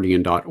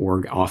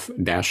 Off-Guardian.org,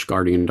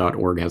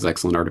 off-guardian.org has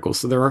excellent articles.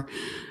 So there are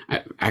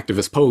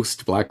Activist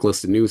Post,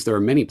 Blacklisted News. There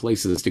are many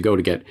places to go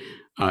to get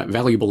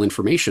valuable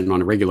information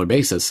on a regular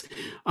basis.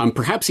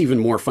 Perhaps even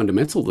more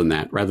fundamental than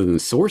that, rather than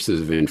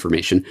sources of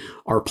information,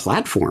 are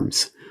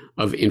platforms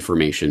of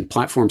information,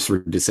 platforms for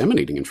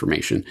disseminating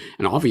information.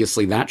 And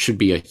obviously that should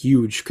be a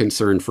huge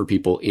concern for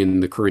people in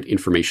the current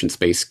information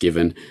space,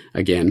 given,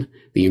 again,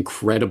 the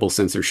incredible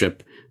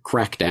censorship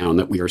crackdown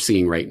that we are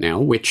seeing right now,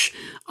 which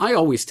I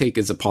always take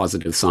as a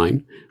positive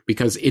sign,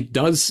 because it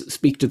does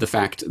speak to the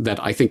fact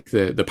that I think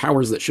the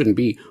powers that shouldn't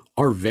be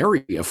are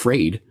very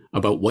afraid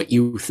about what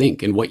you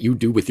think and what you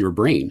do with your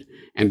brain.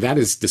 And that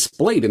is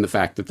displayed in the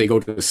fact that they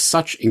go to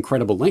such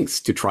incredible lengths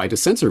to try to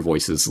censor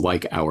voices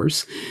like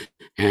ours.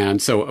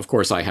 And so, of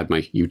course, I had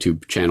my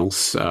YouTube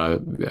channels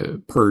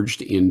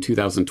purged in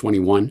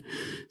 2021,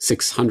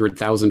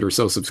 600,000 or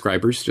so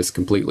subscribers, just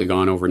completely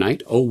gone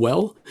overnight. Oh,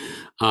 well.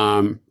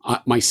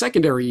 My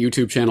secondary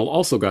YouTube channel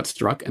also got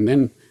struck and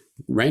then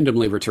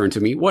randomly returned to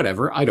me.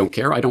 Whatever, I don't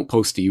care. I don't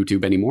post to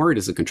YouTube anymore. It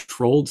is a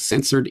controlled,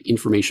 censored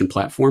information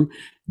platform.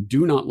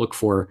 Do not look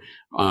for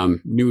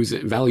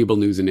valuable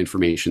news and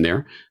information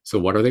there. So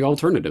what are the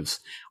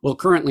alternatives? Well,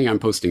 currently I'm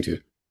posting to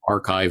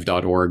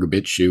archive.org,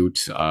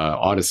 BitChute,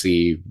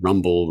 Odyssey,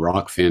 Rumble,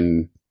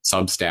 Rockfin,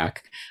 Substack,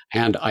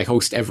 and I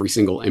host every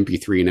single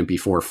MP3 and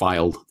MP4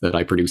 file that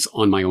I produce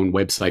on my own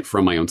website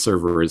from my own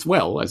server as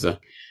well as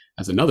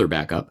another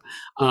backup.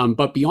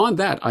 But beyond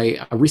that,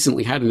 I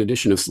recently had an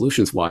edition of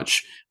Solutions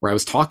Watch where I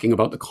was talking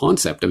about the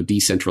concept of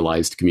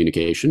decentralized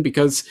communication,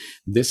 because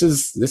this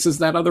is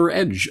that other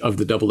edge of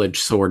the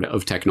double-edged sword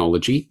of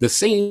technology. The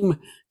same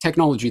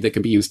technology that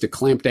can be used to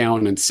clamp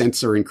down and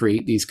censor and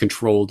create these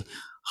controlled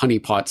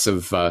honeypots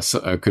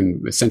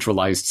of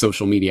centralized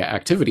social media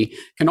activity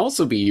can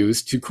also be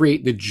used to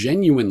create the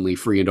genuinely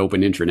free and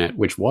open internet,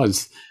 which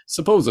was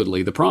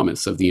supposedly the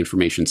promise of the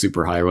information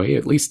superhighway.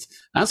 At least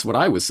that's what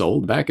I was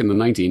sold back in the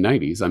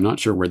 1990s. I'm not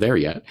sure we're there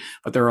yet,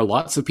 but there are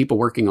lots of people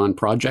working on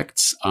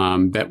projects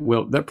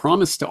that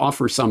promise to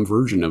offer some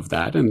version of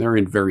that, and they're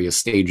in various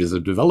stages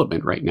of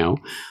development right now.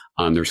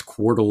 There's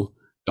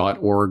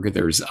Quartal.org,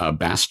 there's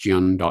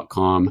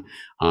Bastion.com.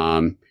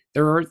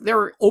 There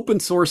are open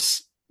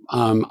source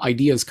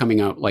ideas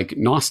coming out like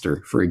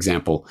Nostr, for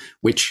example,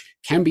 which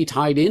can be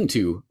tied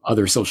into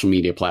other social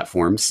media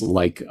platforms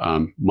like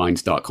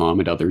Minds.com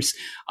and others,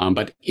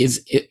 but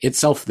is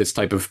itself this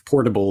type of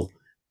portable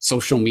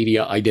social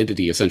media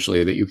identity,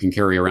 essentially, that you can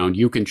carry around.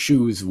 You can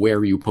choose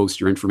where you post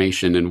your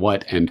information and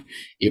what, and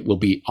it will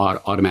be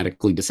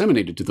automatically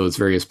disseminated to those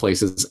various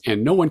places,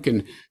 and no one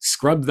can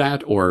scrub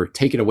that or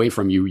take it away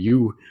from you.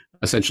 You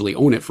essentially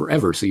own it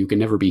forever, so you can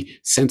never be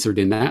censored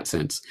in that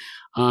sense.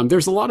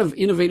 There's a lot of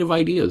innovative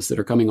ideas that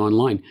are coming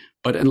online,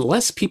 but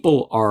unless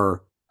people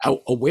are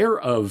aware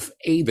of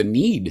A, the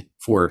need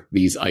for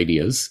these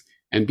ideas,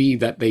 and B,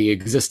 that they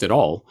exist at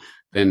all,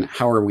 then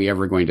how are we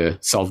ever going to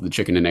solve the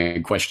chicken and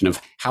egg question of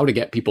how to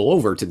get people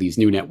over to these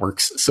new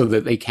networks so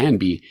that they can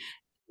be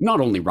not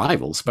only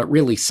rivals, but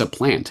really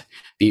supplant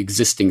the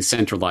existing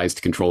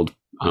centralized controlled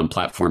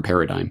platform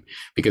paradigm?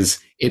 Because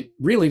it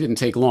really didn't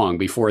take long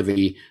before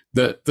the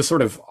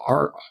sort of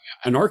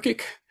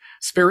anarchic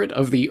spirit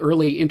of the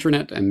early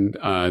internet and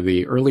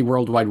the early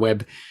World Wide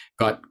Web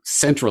got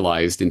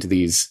centralized into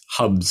these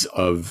hubs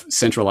of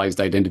centralized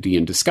identity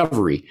and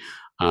discovery,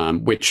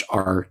 which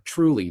are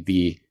truly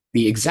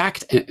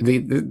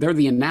they're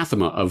the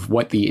anathema of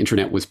what the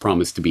internet was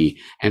promised to be.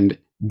 And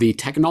the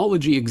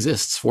technology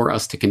exists for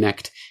us to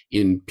connect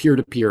in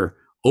peer-to-peer,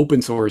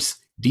 open source,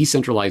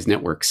 decentralized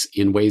networks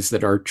in ways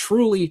that are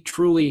truly,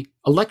 truly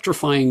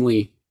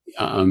electrifyingly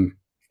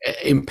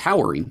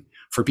empowering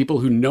for people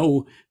who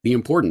know the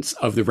importance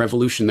of the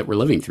revolution that we're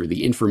living through,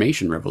 the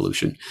information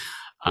revolution.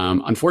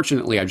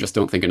 Unfortunately, I just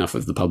don't think enough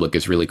of the public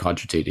is really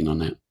cogitating on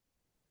that.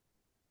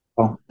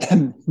 Well,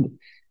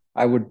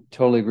 I would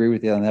totally agree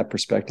with you on that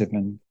perspective.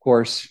 And of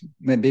course,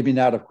 maybe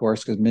not, of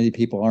course, because many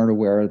people aren't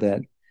aware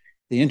that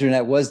the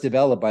internet was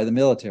developed by the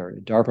military,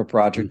 a DARPA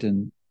project,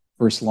 and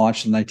first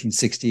launched in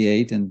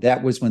 1968. And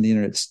that was when the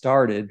internet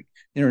started.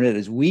 Internet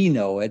as we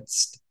know it,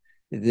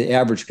 the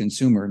average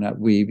consumer, not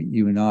we,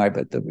 you and I,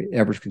 but the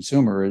average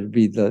consumer, would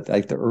be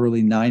the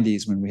early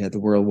 90s when we had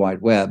the World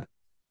Wide Web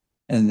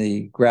and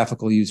the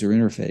graphical user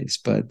interface.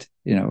 But,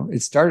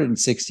 it started in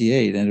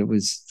 68 and it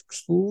was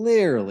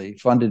clearly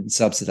funded and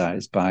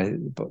subsidized by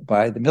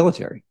the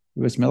military,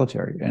 U.S.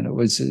 military. And it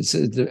was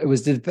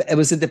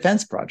a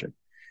defense project.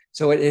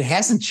 So it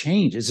hasn't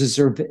changed. It's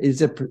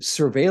a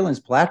surveillance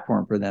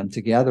platform for them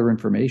to gather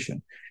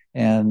information.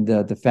 And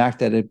the fact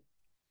that it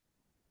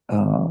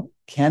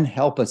can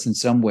help us in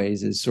some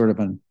ways is sort of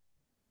an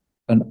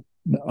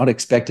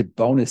unexpected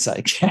bonus,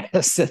 I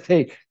guess,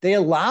 that they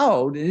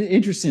allowed,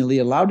 interestingly,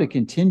 allowed to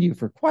continue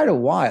for quite a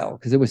while,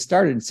 because it was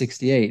started in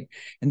 68,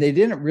 and they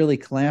didn't really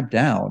clamp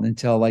down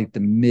until like the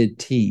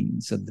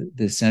mid-teens of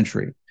this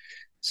century.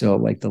 So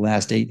like the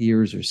last 8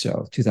 years or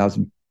so,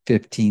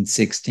 2015,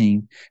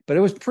 16. But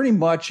it was pretty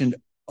much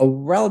a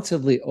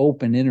relatively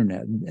open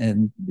internet,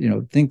 and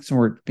things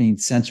weren't being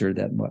censored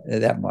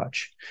that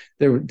much.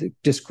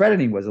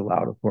 Discrediting was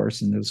allowed, of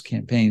course, in those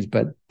campaigns,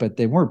 but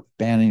they weren't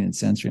banning and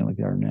censoring like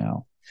they are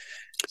now.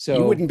 So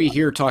you wouldn't be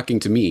here talking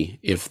to me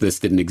if this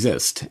didn't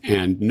exist,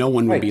 and no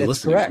one would be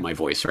listening to my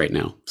voice right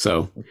now.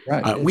 So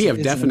we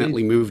have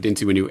definitely moved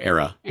into a new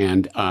era,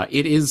 and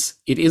it is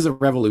a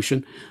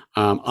revolution.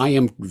 I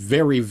am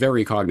very,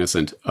 very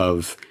cognizant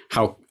of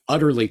how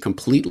utterly,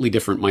 completely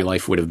different my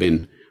life would have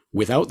been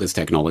without this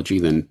technology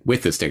than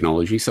with this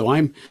technology. So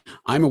I'm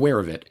aware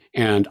of it.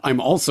 And I'm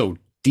also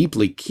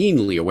deeply,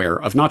 keenly aware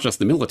of not just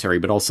the military,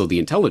 but also the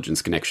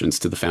intelligence connections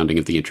to the founding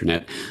of the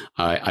internet.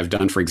 I've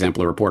done, for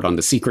example, a report on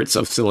the secrets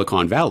of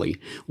Silicon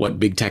Valley, what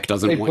big tech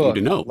doesn't want you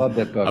to know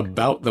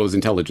about those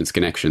intelligence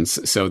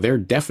connections. So they're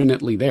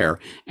definitely there.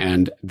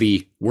 And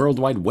the World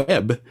Wide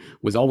Web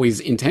was always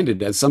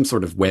intended as some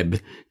sort of web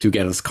to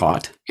get us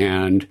caught.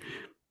 And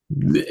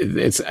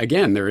it's,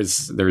 again,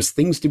 there's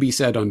things to be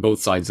said on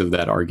both sides of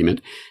that argument.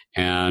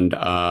 And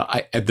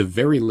at the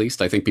very least,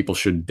 I think people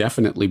should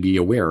definitely be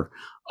aware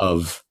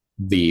of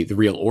the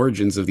real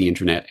origins of the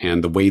internet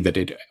and the way that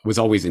it was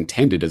always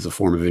intended as a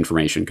form of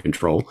information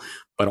control.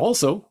 But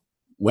also,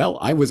 well,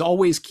 I was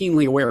always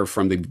keenly aware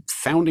from the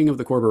founding of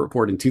the Corbett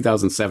Report in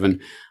 2007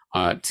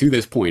 to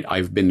this point,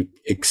 I've been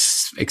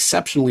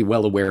exceptionally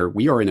well aware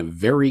we are in a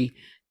very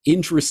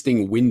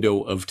interesting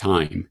window of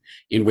time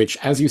in which,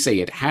 as you say,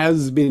 it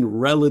has been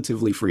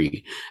relatively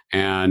free.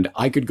 And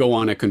I could go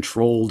on a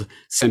controlled,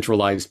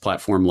 centralized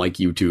platform like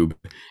YouTube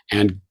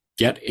and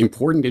get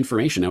important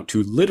information out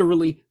to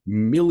literally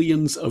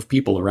millions of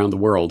people around the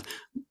world,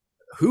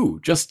 who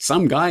just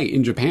some guy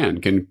in Japan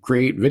can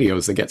create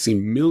videos that get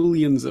seen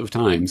millions of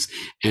times.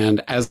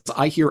 And as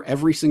I hear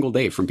every single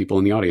day from people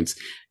in the audience,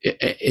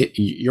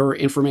 your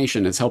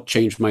information has helped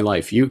change my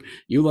life. You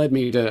led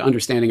me to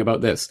understanding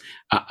about this.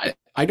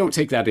 I don't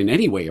take that in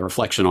any way a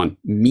reflection on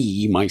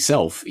me,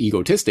 myself,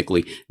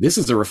 egotistically. This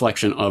is a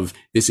reflection of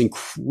this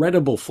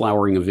incredible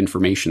flowering of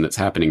information that's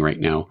happening right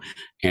now.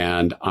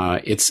 And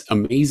it's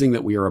amazing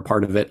that we are a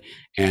part of it.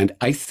 And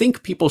I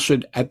think people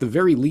should, at the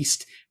very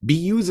least, be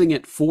using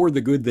it for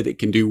the good that it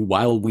can do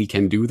while we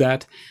can do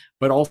that.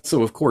 But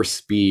also, of course,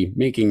 be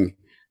making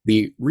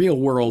the real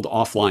world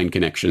offline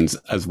connections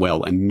as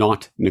well, and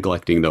not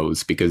neglecting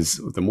those, because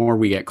the more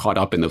we get caught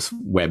up in this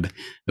web,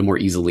 the more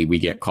easily we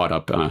get caught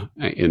up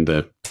in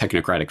the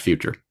technocratic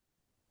future.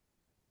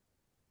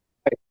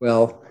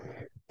 Well,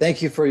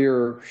 thank you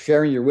for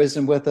sharing your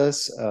wisdom with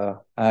us.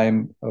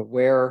 I'm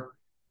aware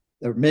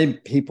there are many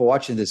people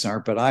watching this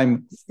aren't, but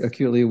I'm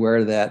acutely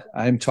aware that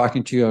I'm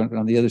talking to you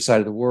on the other side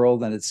of the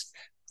world, and it's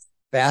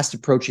fast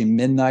approaching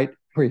midnight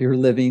where you're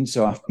living.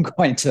 So I'm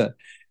going to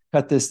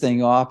cut this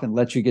thing off and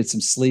let you get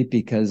some sleep,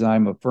 because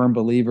I'm a firm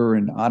believer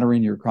in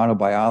honoring your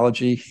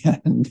chronobiology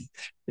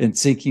and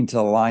seeking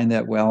to align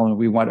that well. And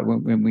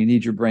we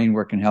need your brain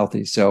working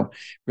healthy. So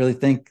really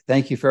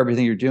thank you for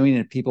everything you're doing.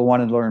 And if people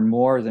want to learn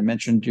more, as I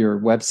mentioned, your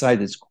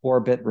website is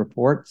Corbett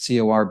Report,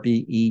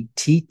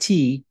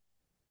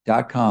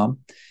 CORBETT.com,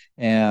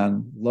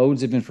 and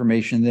loads of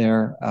information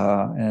there.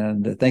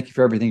 And thank you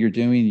for everything you're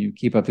doing. You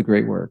keep up the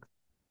great work.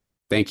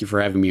 Thank you for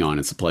having me on.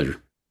 It's a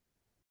pleasure.